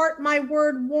 any heart my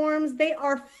word warms, they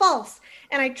are false.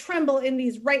 And I tremble in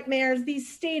these nightmares, these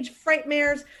stage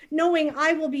frightmares, knowing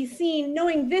I will be seen,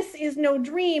 knowing this is no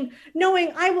dream,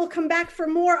 knowing I will come back for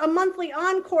more, a monthly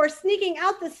encore, sneaking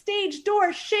out the stage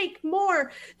door, shake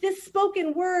more. This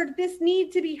spoken word, this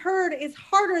need to be heard is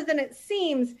harder than it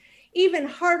seems, even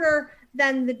harder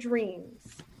than the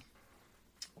dreams.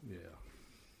 Yeah.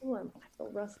 Oh, I feel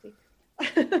rusty.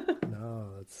 No,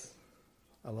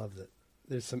 I loved it.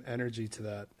 There's some energy to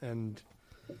that, and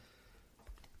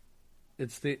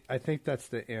I think that's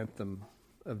the anthem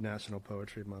of National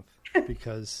Poetry Month,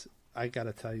 because I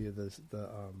gotta tell you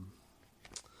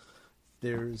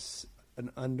there's an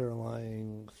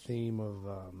underlying theme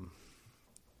of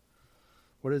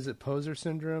what is it, poser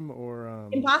syndrome or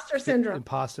imposter syndrome?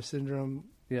 Imposter syndrome.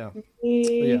 Yeah,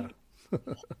 yeah.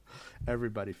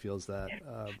 Everybody feels that.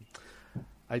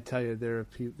 I tell you, there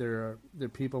are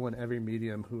people in every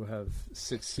medium who have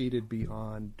succeeded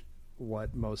beyond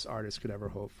what most artists could ever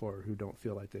hope for, who don't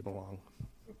feel like they belong.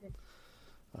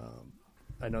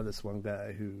 I know this one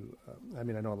guy who, I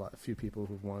know a few people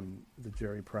who've won the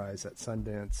jury prize at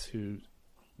Sundance who,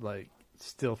 like,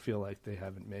 still feel like they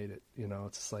haven't made it. You know,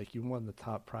 it's just like you won the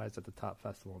top prize at the top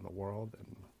festival in the world,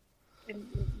 and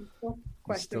you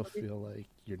still feel like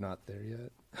you're not there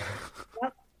yet.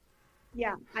 Yep.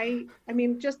 Yeah, I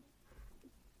mean, just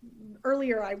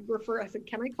earlier I said,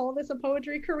 can I call this a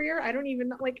poetry career? I don't even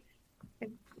know, like,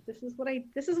 this is what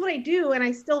I do, and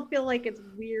I still feel like it's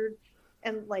weird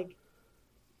and like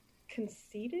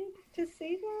conceited to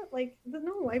say that. Like,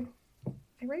 no, I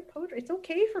write poetry. It's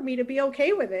okay for me to be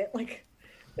okay with it, like,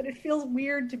 but it feels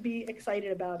weird to be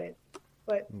excited about it.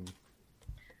 But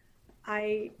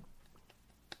I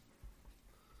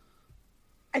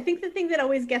think the thing that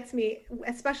always gets me,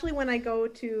 especially when I go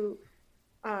to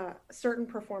certain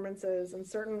performances and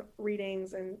certain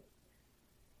readings,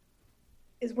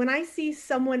 is when I see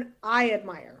someone I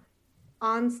admire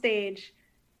on stage,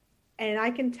 and I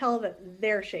can tell that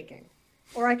they're shaking,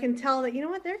 or I can tell that, you know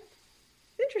what, they're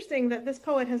interesting that this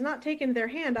poet has not taken their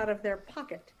hand out of their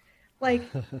pocket. Like,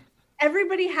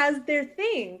 everybody has their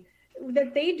thing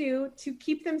that they do to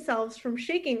keep themselves from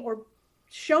shaking or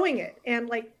showing it. And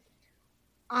like,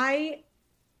 I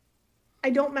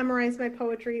don't memorize my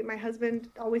poetry. My husband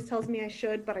always tells me I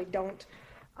should, but I don't.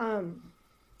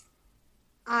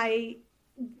 I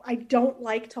don't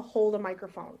like to hold a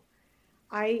microphone.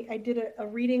 I did a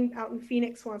reading out in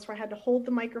Phoenix once where I had to hold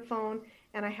the microphone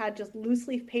and I had just loose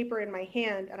leaf paper in my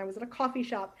hand, and I was at a coffee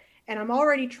shop and I'm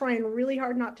already trying really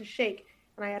hard not to shake,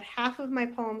 and I had half of my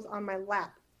poems on my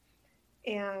lap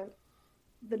and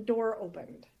the door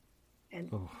opened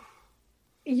and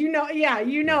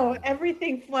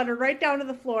everything fluttered right down to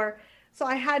the floor. So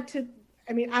I had to,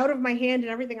 out of my hand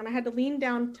and everything, and I had to lean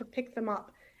down to pick them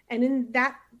up. And in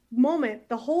that moment,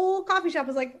 the whole coffee shop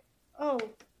was like, oh.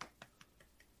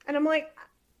 And I'm like,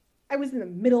 I was in the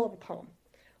middle of a poem.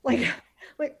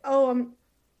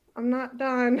 I'm not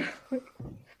done.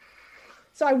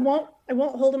 So I won't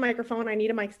hold a microphone. I need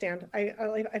a mic stand.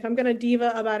 If I'm going to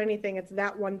diva about anything, it's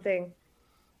that one thing.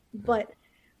 But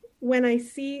when I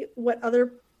see what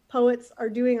other poets are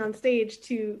doing on stage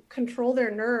to control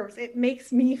their nerves, it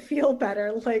makes me feel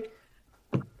better. Like,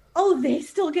 oh, they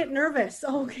still get nervous.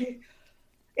 Okay.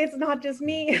 It's not just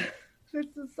me. This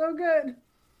is so good.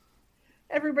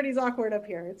 Everybody's awkward up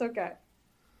here. It's okay.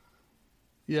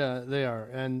 Yeah, they are.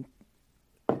 And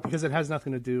because it has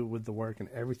nothing to do with the work and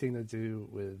everything to do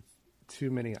with too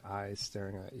many eyes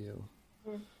staring at you.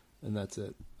 And that's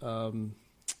it. I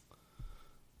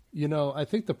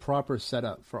think the proper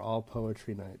setup for all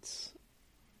poetry nights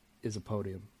is a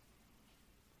podium.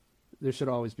 There should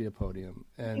always be a podium.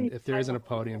 And if there isn't a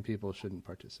podium, people shouldn't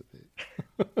participate.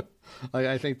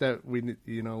 I think that we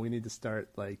need to start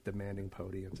like demanding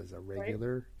podiums as a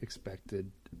regular, expected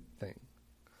thing.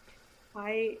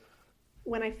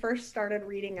 When I first started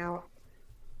reading out,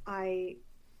 I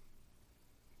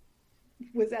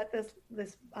was at the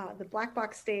black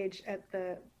box stage at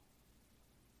I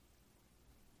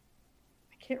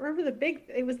can't remember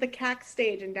it was the CAC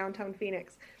stage in downtown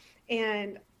Phoenix.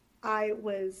 And I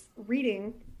was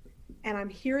reading and I'm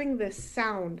hearing this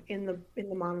sound in the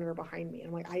monitor behind me.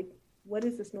 I'm like, what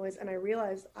is this noise? And I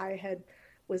realized I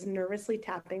was nervously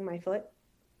tapping my foot,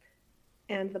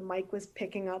 and the mic was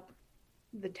picking up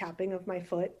the tapping of my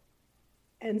foot.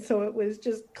 And so it was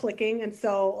just clicking. And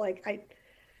so like, I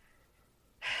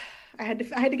had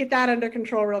to get that under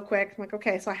control real quick. I'm like,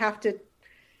 okay, so I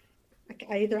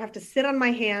either have to sit on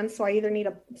my hands. So I either need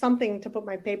something to put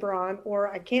my paper on,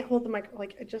 or I can't hold the mic.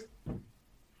 Like,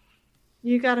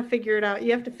 you got to figure it out.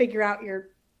 You have to figure out your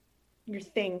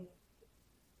thing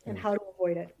and how to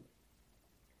avoid it.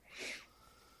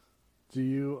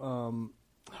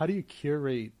 How do you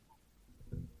curate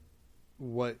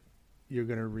what you're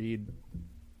going to read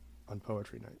on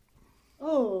poetry night?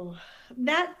 Oh,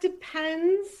 that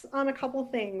depends on a couple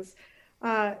things.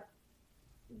 When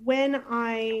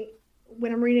I'm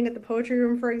reading at the poetry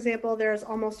room, for example, there's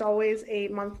almost always a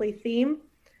monthly theme.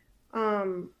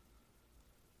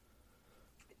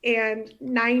 And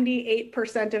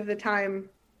 98% of the time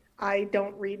I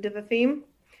don't read to the theme,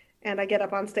 and I get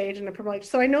up on stage and I'm like,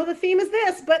 so I know the theme is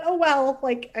this, but oh well,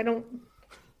 like I don't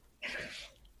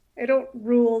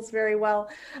rules very well.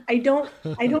 I don't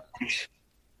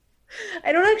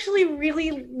actually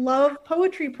really love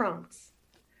poetry prompts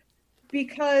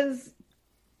because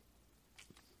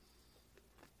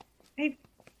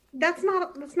that's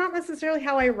not necessarily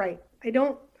how I write. I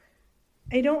don't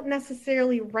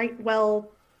necessarily write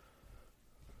well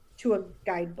to a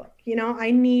guidebook. It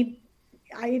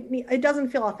doesn't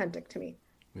feel authentic to me.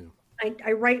 Yeah.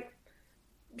 I write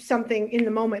something in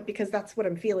the moment because that's what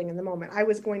I'm feeling in the moment. I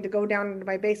was going to go down into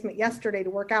my basement yesterday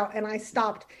to work out, and I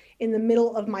stopped in the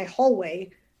middle of my hallway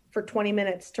for 20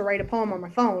 minutes to write a poem on my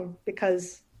phone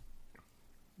because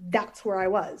that's where I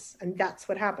was and that's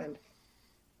what happened.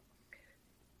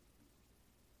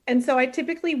 And so I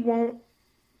typically won't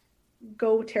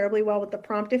go terribly well with the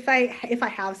prompt. If I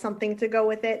have something to go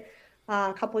with it,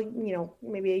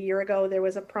 maybe a year ago, there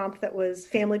was a prompt that was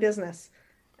family business.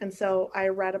 And so I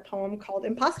read a poem called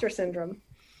Imposter Syndrome.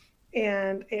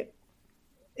 And it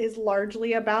is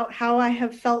largely about how I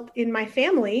have felt in my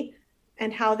family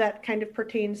and how that kind of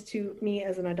pertains to me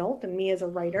as an adult and me as a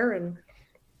writer. And,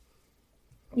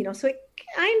 so it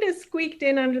kind of squeaked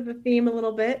in under the theme a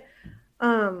little bit.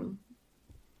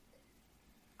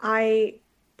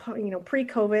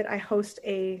 Pre-COVID, I host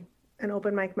an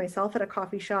open mic myself at a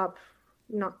coffee shop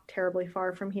not terribly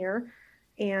far from here.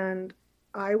 And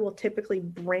I will typically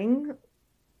bring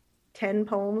 10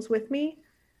 poems with me.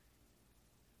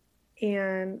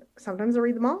 And sometimes I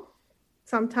read them all.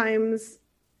 Sometimes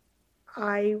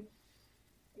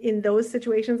in those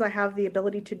situations, I have the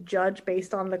ability to judge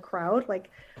based on the crowd. Like,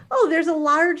 oh, there's a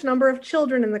large number of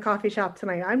children in the coffee shop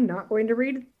tonight. I'm not going to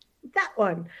read that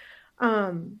one.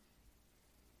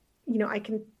 You know,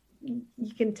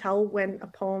 you can tell when a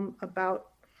poem about,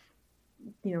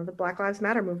 you know, the Black Lives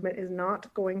Matter movement is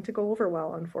not going to go over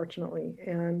well, unfortunately.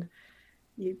 And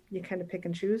you kind of pick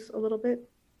and choose a little bit.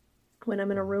 When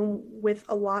I'm in a room with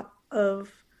a lot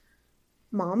of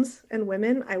moms and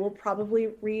women, I will probably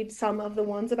read some of the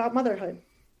ones about motherhood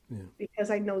because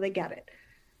I know they get it.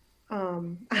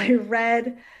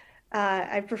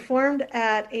 I performed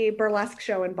at a burlesque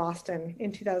show in Boston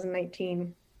in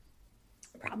 2019,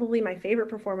 probably my favorite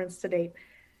performance to date.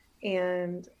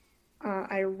 And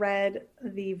I read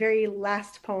the very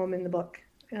last poem in the book,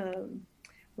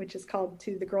 which is called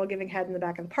 "To the Girl Giving Head in the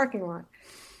Back of the Parking Lot."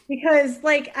 Because,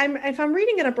 like, if I'm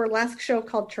reading at a burlesque show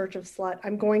called Church of Slut,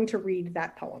 I'm going to read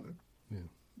that poem.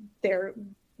 There,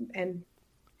 and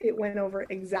it went over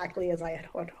exactly as I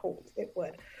had hoped it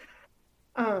would.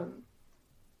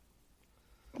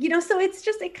 You know, so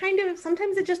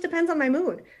sometimes it just depends on my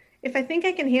mood. If I think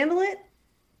I can handle it,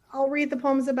 I'll read the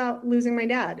poems about losing my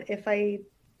dad. If I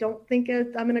don't think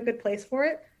I'm in a good place for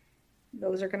it,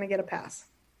 those are going to get a pass.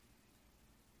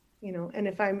 You know, and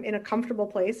if I'm in a comfortable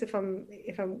place, if I'm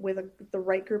with the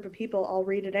right group of people, I'll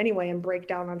read it anyway and break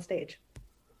down on stage.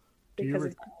 Do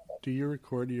you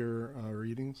record your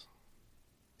readings?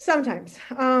 Sometimes.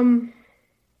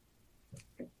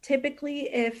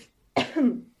 Typically, if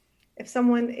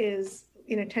someone is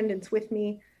in attendance with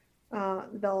me,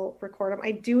 they'll record them.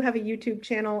 I do have a YouTube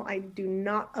channel. I do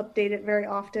not update it very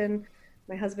often.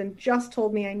 My husband just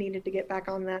told me I needed to get back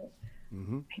on that.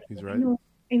 Mm-hmm. He's right.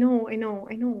 I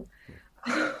know.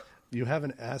 You have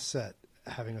an asset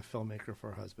having a filmmaker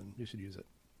for a husband. You should use it.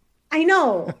 I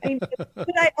know.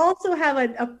 But I also have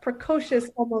a precocious,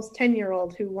 almost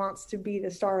 10-year-old who wants to be the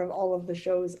star of all of the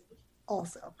shows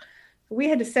also. We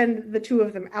had to send the two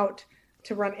of them out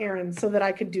to run errands so that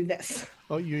I could do this.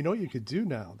 Oh, you know what you could do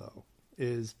now, though,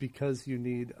 is because you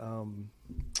need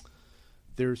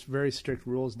there's very strict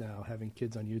rules now having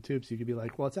kids on YouTube. So you could be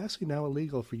like, well, it's actually now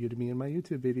illegal for you to be in my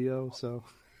YouTube video. So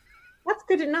that's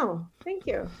good to know. Thank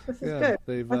you. This is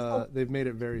good. They've made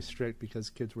it very strict because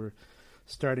kids were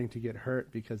starting to get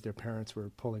hurt because their parents were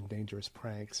pulling dangerous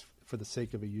pranks for the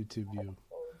sake of a YouTube view.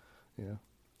 Yeah.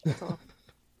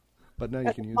 But now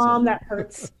you can use it. That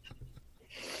hurts.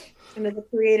 And as a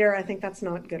creator, I think that's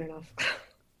not good enough.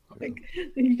 Like,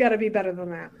 you got to be better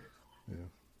than that. Yeah.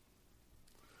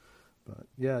 But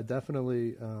yeah,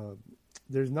 definitely.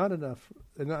 There's not enough.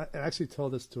 And I actually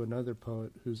told this to another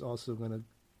poet who's also going to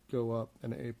go up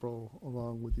in April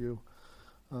along with you.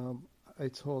 I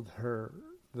told her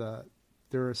that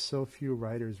there are so few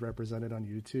writers represented on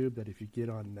YouTube that if you get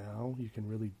on now, you can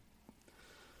really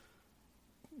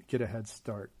get a head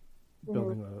start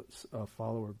building a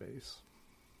follower base.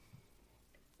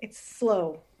 It's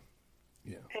slow.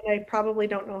 Yeah. And I probably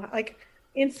don't know like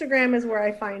Instagram is where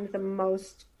I find the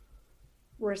most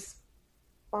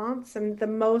response and the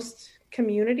most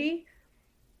community.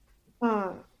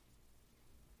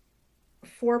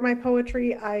 For my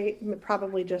poetry, I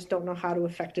probably just don't know how to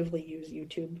effectively use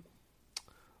YouTube.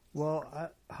 Well,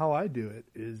 how I do it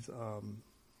is,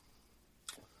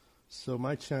 so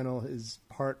my channel is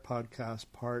part podcast,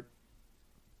 part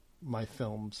my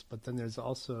films, but then there's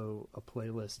also a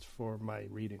playlist for my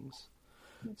readings.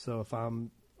 So if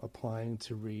I'm applying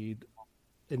to read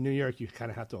in New York, you kind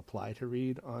of have to apply to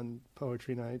read on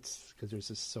poetry nights because it's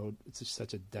just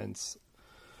such a dense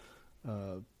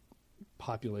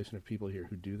population of people here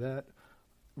who do that.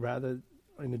 Rather,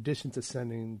 in addition to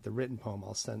sending the written poem,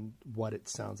 I'll send what it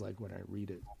sounds like when I read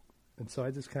it. And so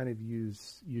I just kind of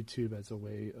use YouTube as a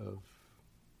way of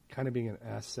kind of being an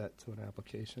asset to an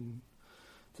application,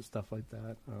 to stuff like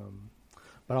that.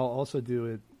 But I'll also do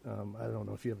it, I don't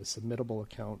know if you have a Submittable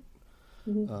account.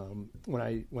 Mm-hmm.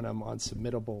 When I'm on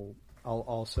Submittable, I'll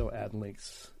also add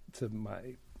links to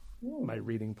my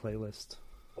reading playlist.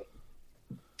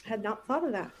 I had not thought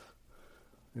of that.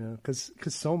 Yeah, because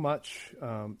so much,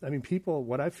 I mean,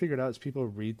 what I figured out is people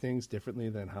read things differently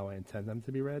than how I intend them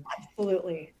to be read.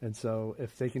 Absolutely. And so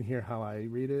if they can hear how I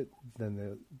read it,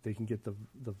 then they can get the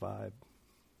vibe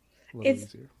a little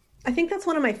easier. I think that's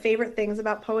one of my favorite things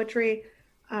about poetry.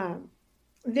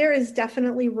 There is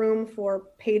definitely room for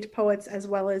page poets as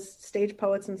well as stage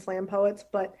poets and slam poets,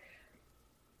 but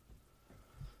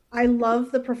I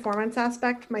love the performance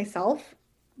aspect myself,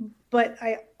 but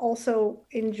I also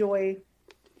enjoy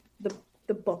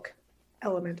the book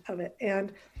element of it.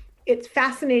 And it's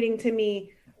fascinating to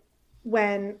me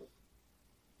when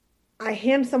I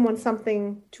hand someone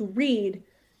something to read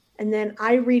And then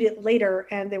I read it later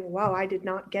and then, wow, I did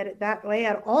not get it that way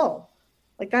at all.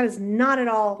 Like that is not at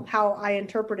all how I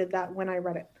interpreted that when I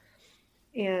read it.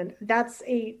 And that's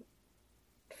a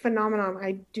phenomenon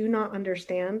I do not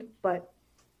understand, but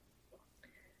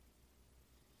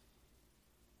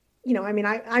you know, I mean,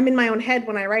 I'm in my own head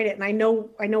when I write it, and I know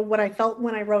what I felt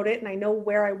when I wrote it, and I know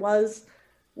where I was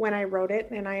when I wrote it,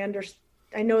 and I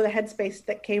know the headspace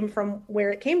that came from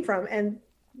where it came from, and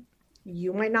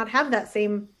you might not have that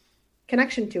same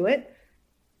connection to it.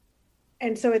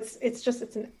 And so it's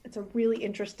a really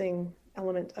interesting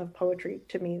element of poetry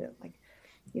to me that, like,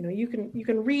 you know, you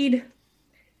can read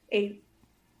a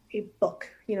book,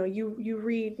 you know, you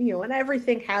read, you know, and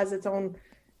everything has its own,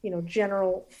 you know,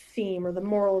 general theme or the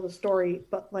moral of the story,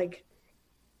 but like,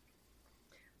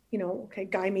 you know, okay,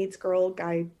 guy meets girl,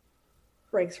 guy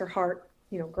breaks her heart,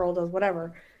 you know, girl does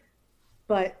whatever.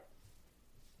 But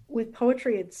with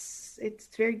poetry, it's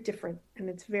very different, and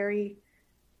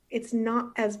it's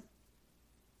not as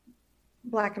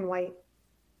black and white.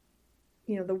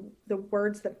 You know, the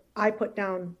words that I put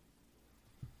down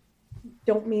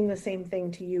don't mean the same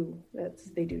thing to you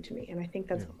as they do to me. And I think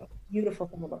that's a beautiful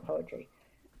thing about poetry.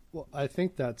 Well, I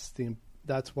think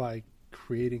that's why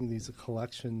creating these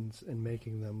collections and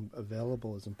making them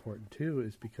available is important too,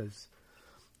 is because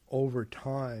over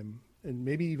time, and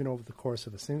maybe even over the course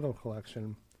of a single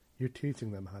collection, you're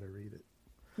teaching them how to read it.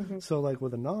 Mm-hmm. So like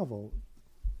with a novel,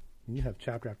 you have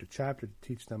chapter after chapter to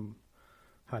teach them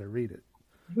how to read it.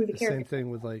 The same thing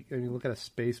with, like, I mean, look at a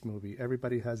space movie.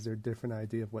 Everybody has their different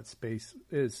idea of what space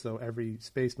is. So every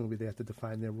space movie, they have to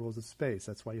define their rules of space.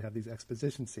 That's why you have these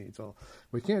exposition scenes. Well,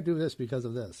 we can't do this because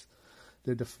of this.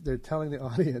 They're telling the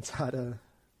audience how to.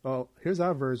 Well, here's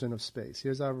our version of space.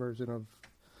 Here's our version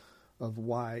of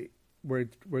why we're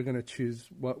going to choose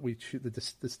what we choose.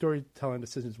 The storytelling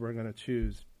decisions we're going to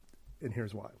choose, and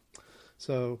here's why.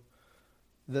 So,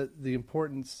 the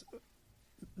importance.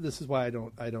 This is why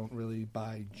I don't really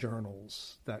buy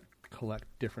journals that collect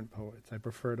different poets. I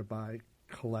prefer to buy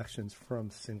collections from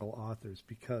single authors,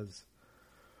 because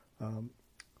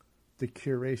the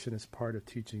curation is part of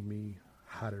teaching me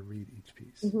how to read each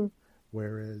piece. Mm-hmm.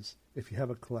 Whereas if you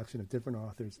have a collection of different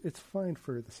authors, it's fine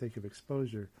for the sake of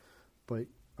exposure, but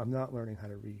I'm not learning how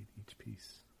to read each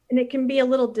piece. And it can be a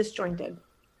little disjointed.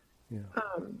 Yeah.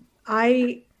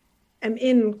 I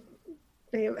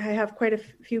have quite a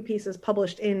few pieces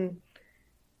published in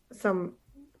some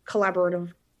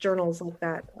collaborative journals like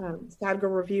that. Sadger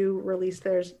Review released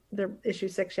their issue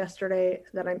 6 yesterday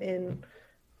that I'm in.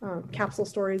 Capsule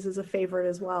Stories is a favorite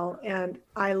as well. And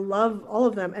I love all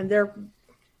of them, and they're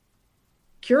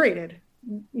curated.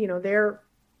 You know, they're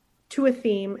to a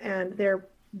theme and they're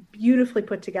beautifully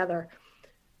put together.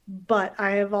 But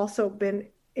I have also been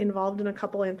involved in a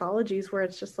couple anthologies where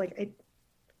it's just like,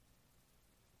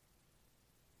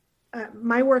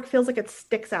 my work feels like it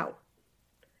sticks out.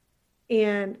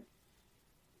 And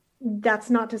that's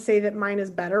not to say that mine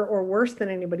is better or worse than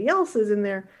anybody else's in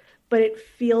there, but it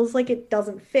feels like it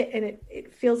doesn't fit. And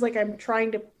it feels like I'm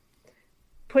trying to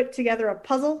put together a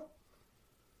puzzle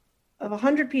of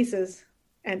 100 pieces,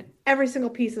 and every single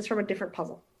piece is from a different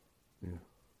puzzle. Yeah.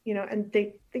 You know, and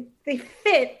they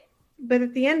fit, but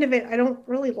at the end of it, I don't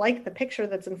really like the picture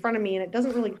that's in front of me, and it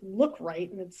doesn't really look right,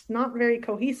 and it's not very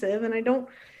cohesive, and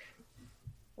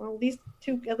well, these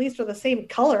two at least are the same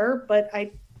color, but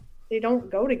they don't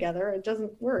go together. It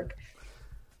doesn't work.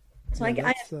 So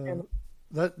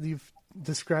that you've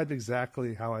described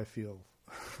exactly how I feel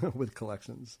with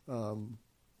collections. You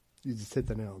just hit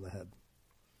the nail on the head.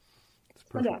 It's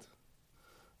perfect.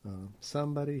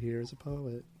 Somebody here is a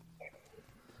poet.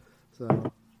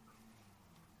 So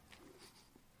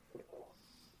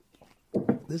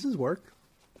this is work.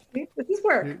 This is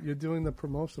work. You're doing the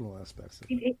promotional aspects of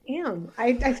it. I am.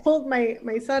 I told my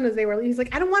son as he's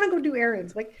like, I don't want to go do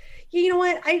errands. I'm like, yeah, you know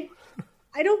what? I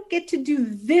don't get to do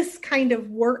this kind of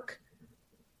work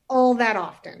all that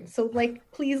often. So,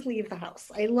 like, please leave the house.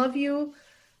 I love you.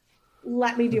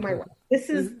 Let me do my work. This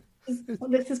is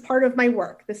part of my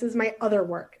work. This is my other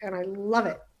work, and I love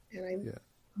it, and I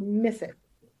miss it.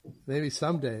 Maybe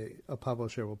someday a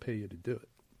publisher will pay you to do it.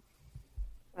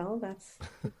 Well, that's.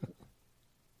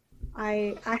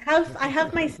 I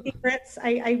have my secrets.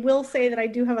 I will say that I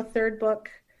do have a third book,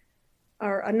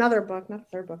 or another book, not a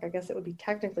third book. I guess it would be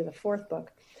technically the fourth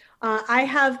book. I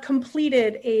have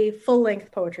completed a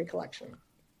full-length poetry collection.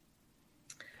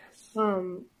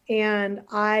 And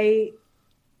I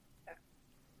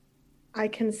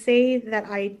can say that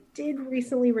I did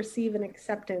recently receive an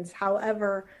acceptance.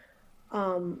 However,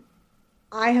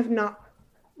 I have not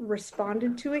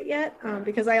responded to it yet,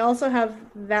 because I also have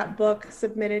that book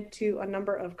submitted to a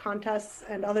number of contests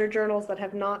and other journals that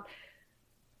have not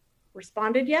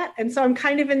responded yet. And so I'm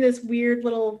kind of in this weird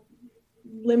little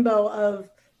limbo of,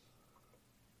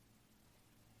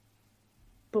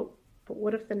 but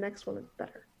what if the next one is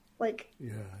better? Like,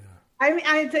 yeah. I mean,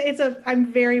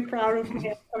 I'm very proud of my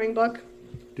upcoming book.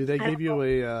 Do they give you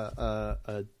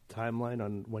a timeline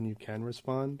on when you can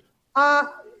respond?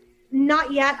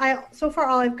 Not yet. So far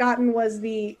all I've gotten was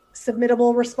the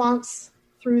submittable response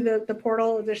through the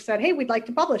portal. It just said, hey, we'd like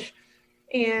to publish.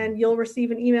 And you'll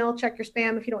receive an email, check your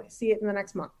spam if you don't see it in the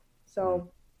next month. So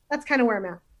that's kind of where I'm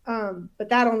at. But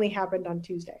that only happened on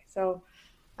Tuesday. So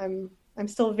I'm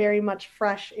still very much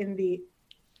fresh in the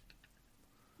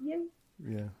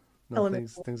Yeah. No,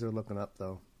 things are looking up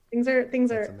though. Things are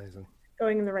amazing.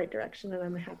 Going in the right direction, and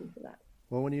I'm happy for that.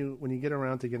 Well, when you get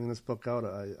around to getting this book out,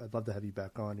 I'd love to have you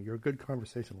back on. You're a good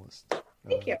conversationalist.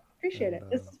 Thank you. Appreciate it.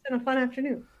 This has been a fun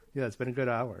afternoon. Yeah, it's been a good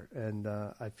hour, and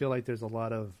I feel like there's a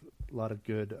lot of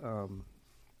good.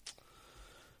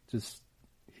 Here's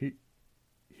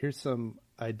some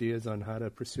ideas on how to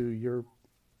pursue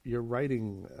your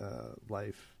writing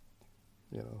life.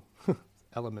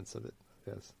 Elements of it,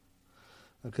 I guess.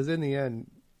 Because in the end,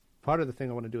 part of the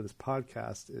thing I want to do with this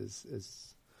podcast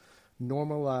is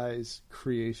normalize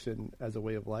creation as a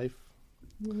way of life.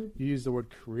 Mm-hmm. You use the word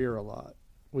career a lot,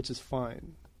 which is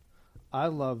fine. I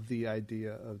love the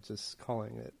idea of just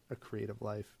calling it a creative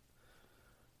life,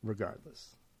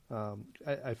 regardless.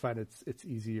 I find it's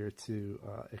easier to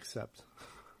accept.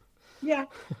 Yeah,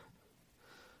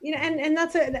 and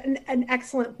that's an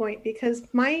excellent point, because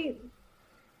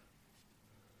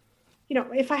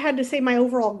if I had to say my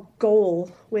overall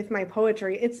goal with my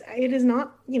poetry, it is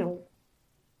not,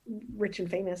 rich and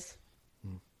famous.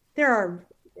 There are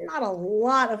not a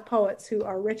lot of poets who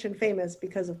are rich and famous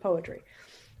because of poetry.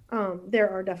 There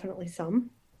are definitely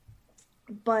some,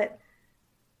 but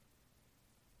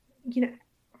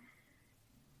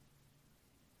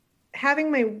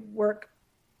having my work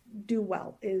do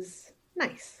well is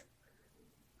nice.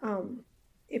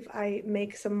 If I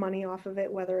make some money off of it,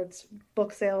 whether it's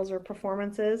book sales or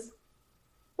performances,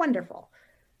 wonderful.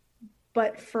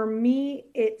 But for me,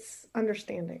 it's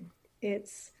understanding.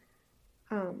 It's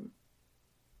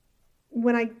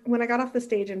when I got off the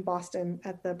stage in Boston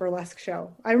at the burlesque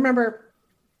show, I remember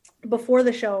before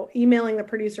the show emailing the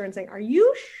producer and saying, "Are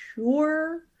you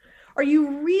sure? Are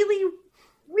you really,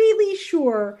 really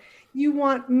sure you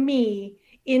want me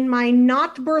in my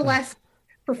not burlesque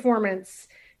performance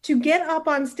to get up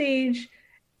on stage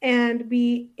and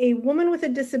be a woman with a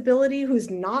disability who's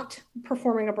not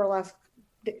performing a burlesque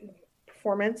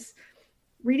performance,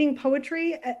 reading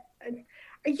poetry?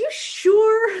 Are you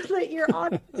sure that your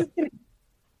audience is going to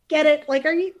get it? Like,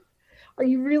 are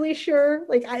you really sure?"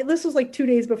 Like, this was like 2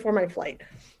 days before my flight.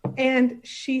 And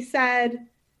she said,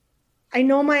 "I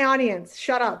know my audience.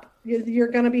 Shut up. You're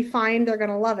going to be fine. They're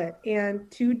going to love it." And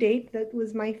to date, that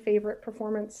was my favorite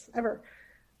performance ever.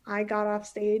 I got off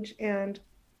stage, and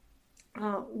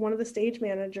one of the stage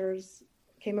managers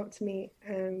came up to me,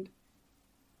 and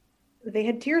they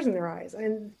had tears in their eyes.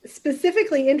 And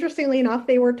specifically, interestingly enough,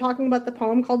 they were talking about the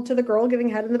poem called "To the Girl Giving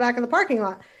Head in the Back of the Parking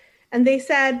Lot." And they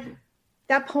said,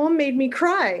 "That poem made me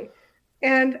cry."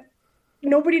 And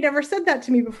nobody had ever said that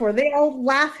to me before. They all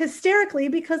laugh hysterically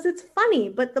because it's funny,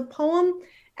 but the poem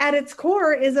at its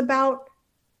core is about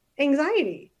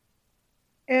anxiety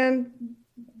and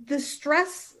the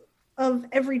stress of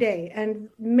every day, and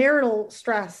marital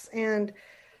stress, and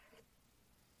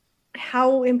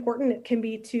how important it can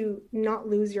be to not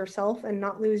lose yourself and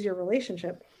not lose your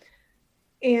relationship.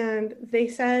 And they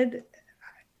said,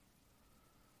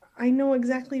 "I know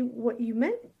exactly what you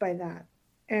meant by that."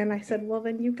 And I said, "Well,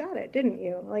 then you got it, didn't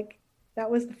you?" Like, that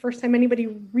was the first time anybody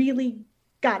really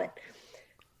got it.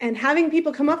 And having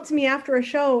people come up to me after a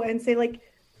show and say, like,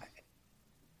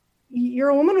 "You're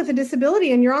a woman with a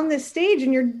disability and you're on this stage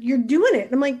and you're doing it."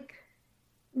 And I'm like,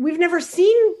 "We've never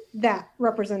seen that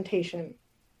representation."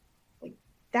 Like,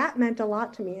 that meant a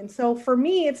lot to me. And so for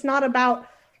me, it's not about,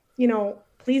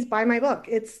 please buy my book.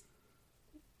 It's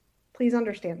please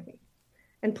understand me.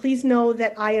 And please know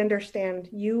that I understand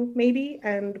you, maybe.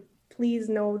 And please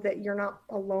know that you're not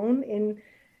alone in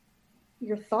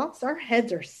your thoughts. Our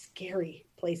heads are scary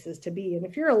places to be. And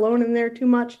if you're alone in there too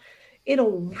much,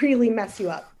 it'll really mess you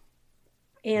up.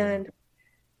 And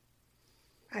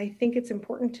I think it's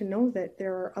important to know that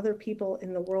there are other people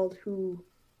in the world who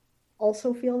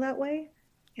also feel that way.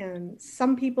 And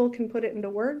some people can put it into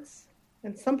words,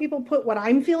 and some people put what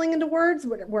I'm feeling into words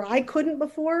where I couldn't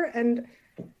before. And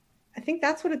I think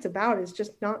that's what it's about, is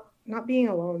just not being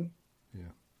alone.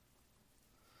 Yeah.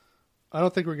 I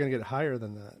don't think we're going to get higher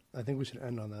than that. I think we should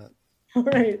end on that. All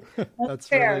right. That's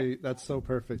fair. that's so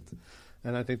perfect.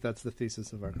 And I think that's the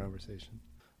thesis of our conversation.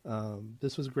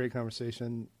 This was a great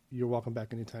conversation. You're welcome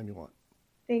back anytime you want.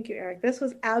 Thank you, Eric. This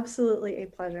was absolutely a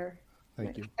pleasure.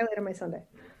 Thank you. Highlight of my Sunday.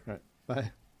 All right.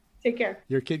 Bye. Take care.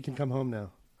 Your kid can come home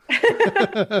now.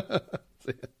 Have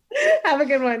a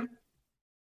good one.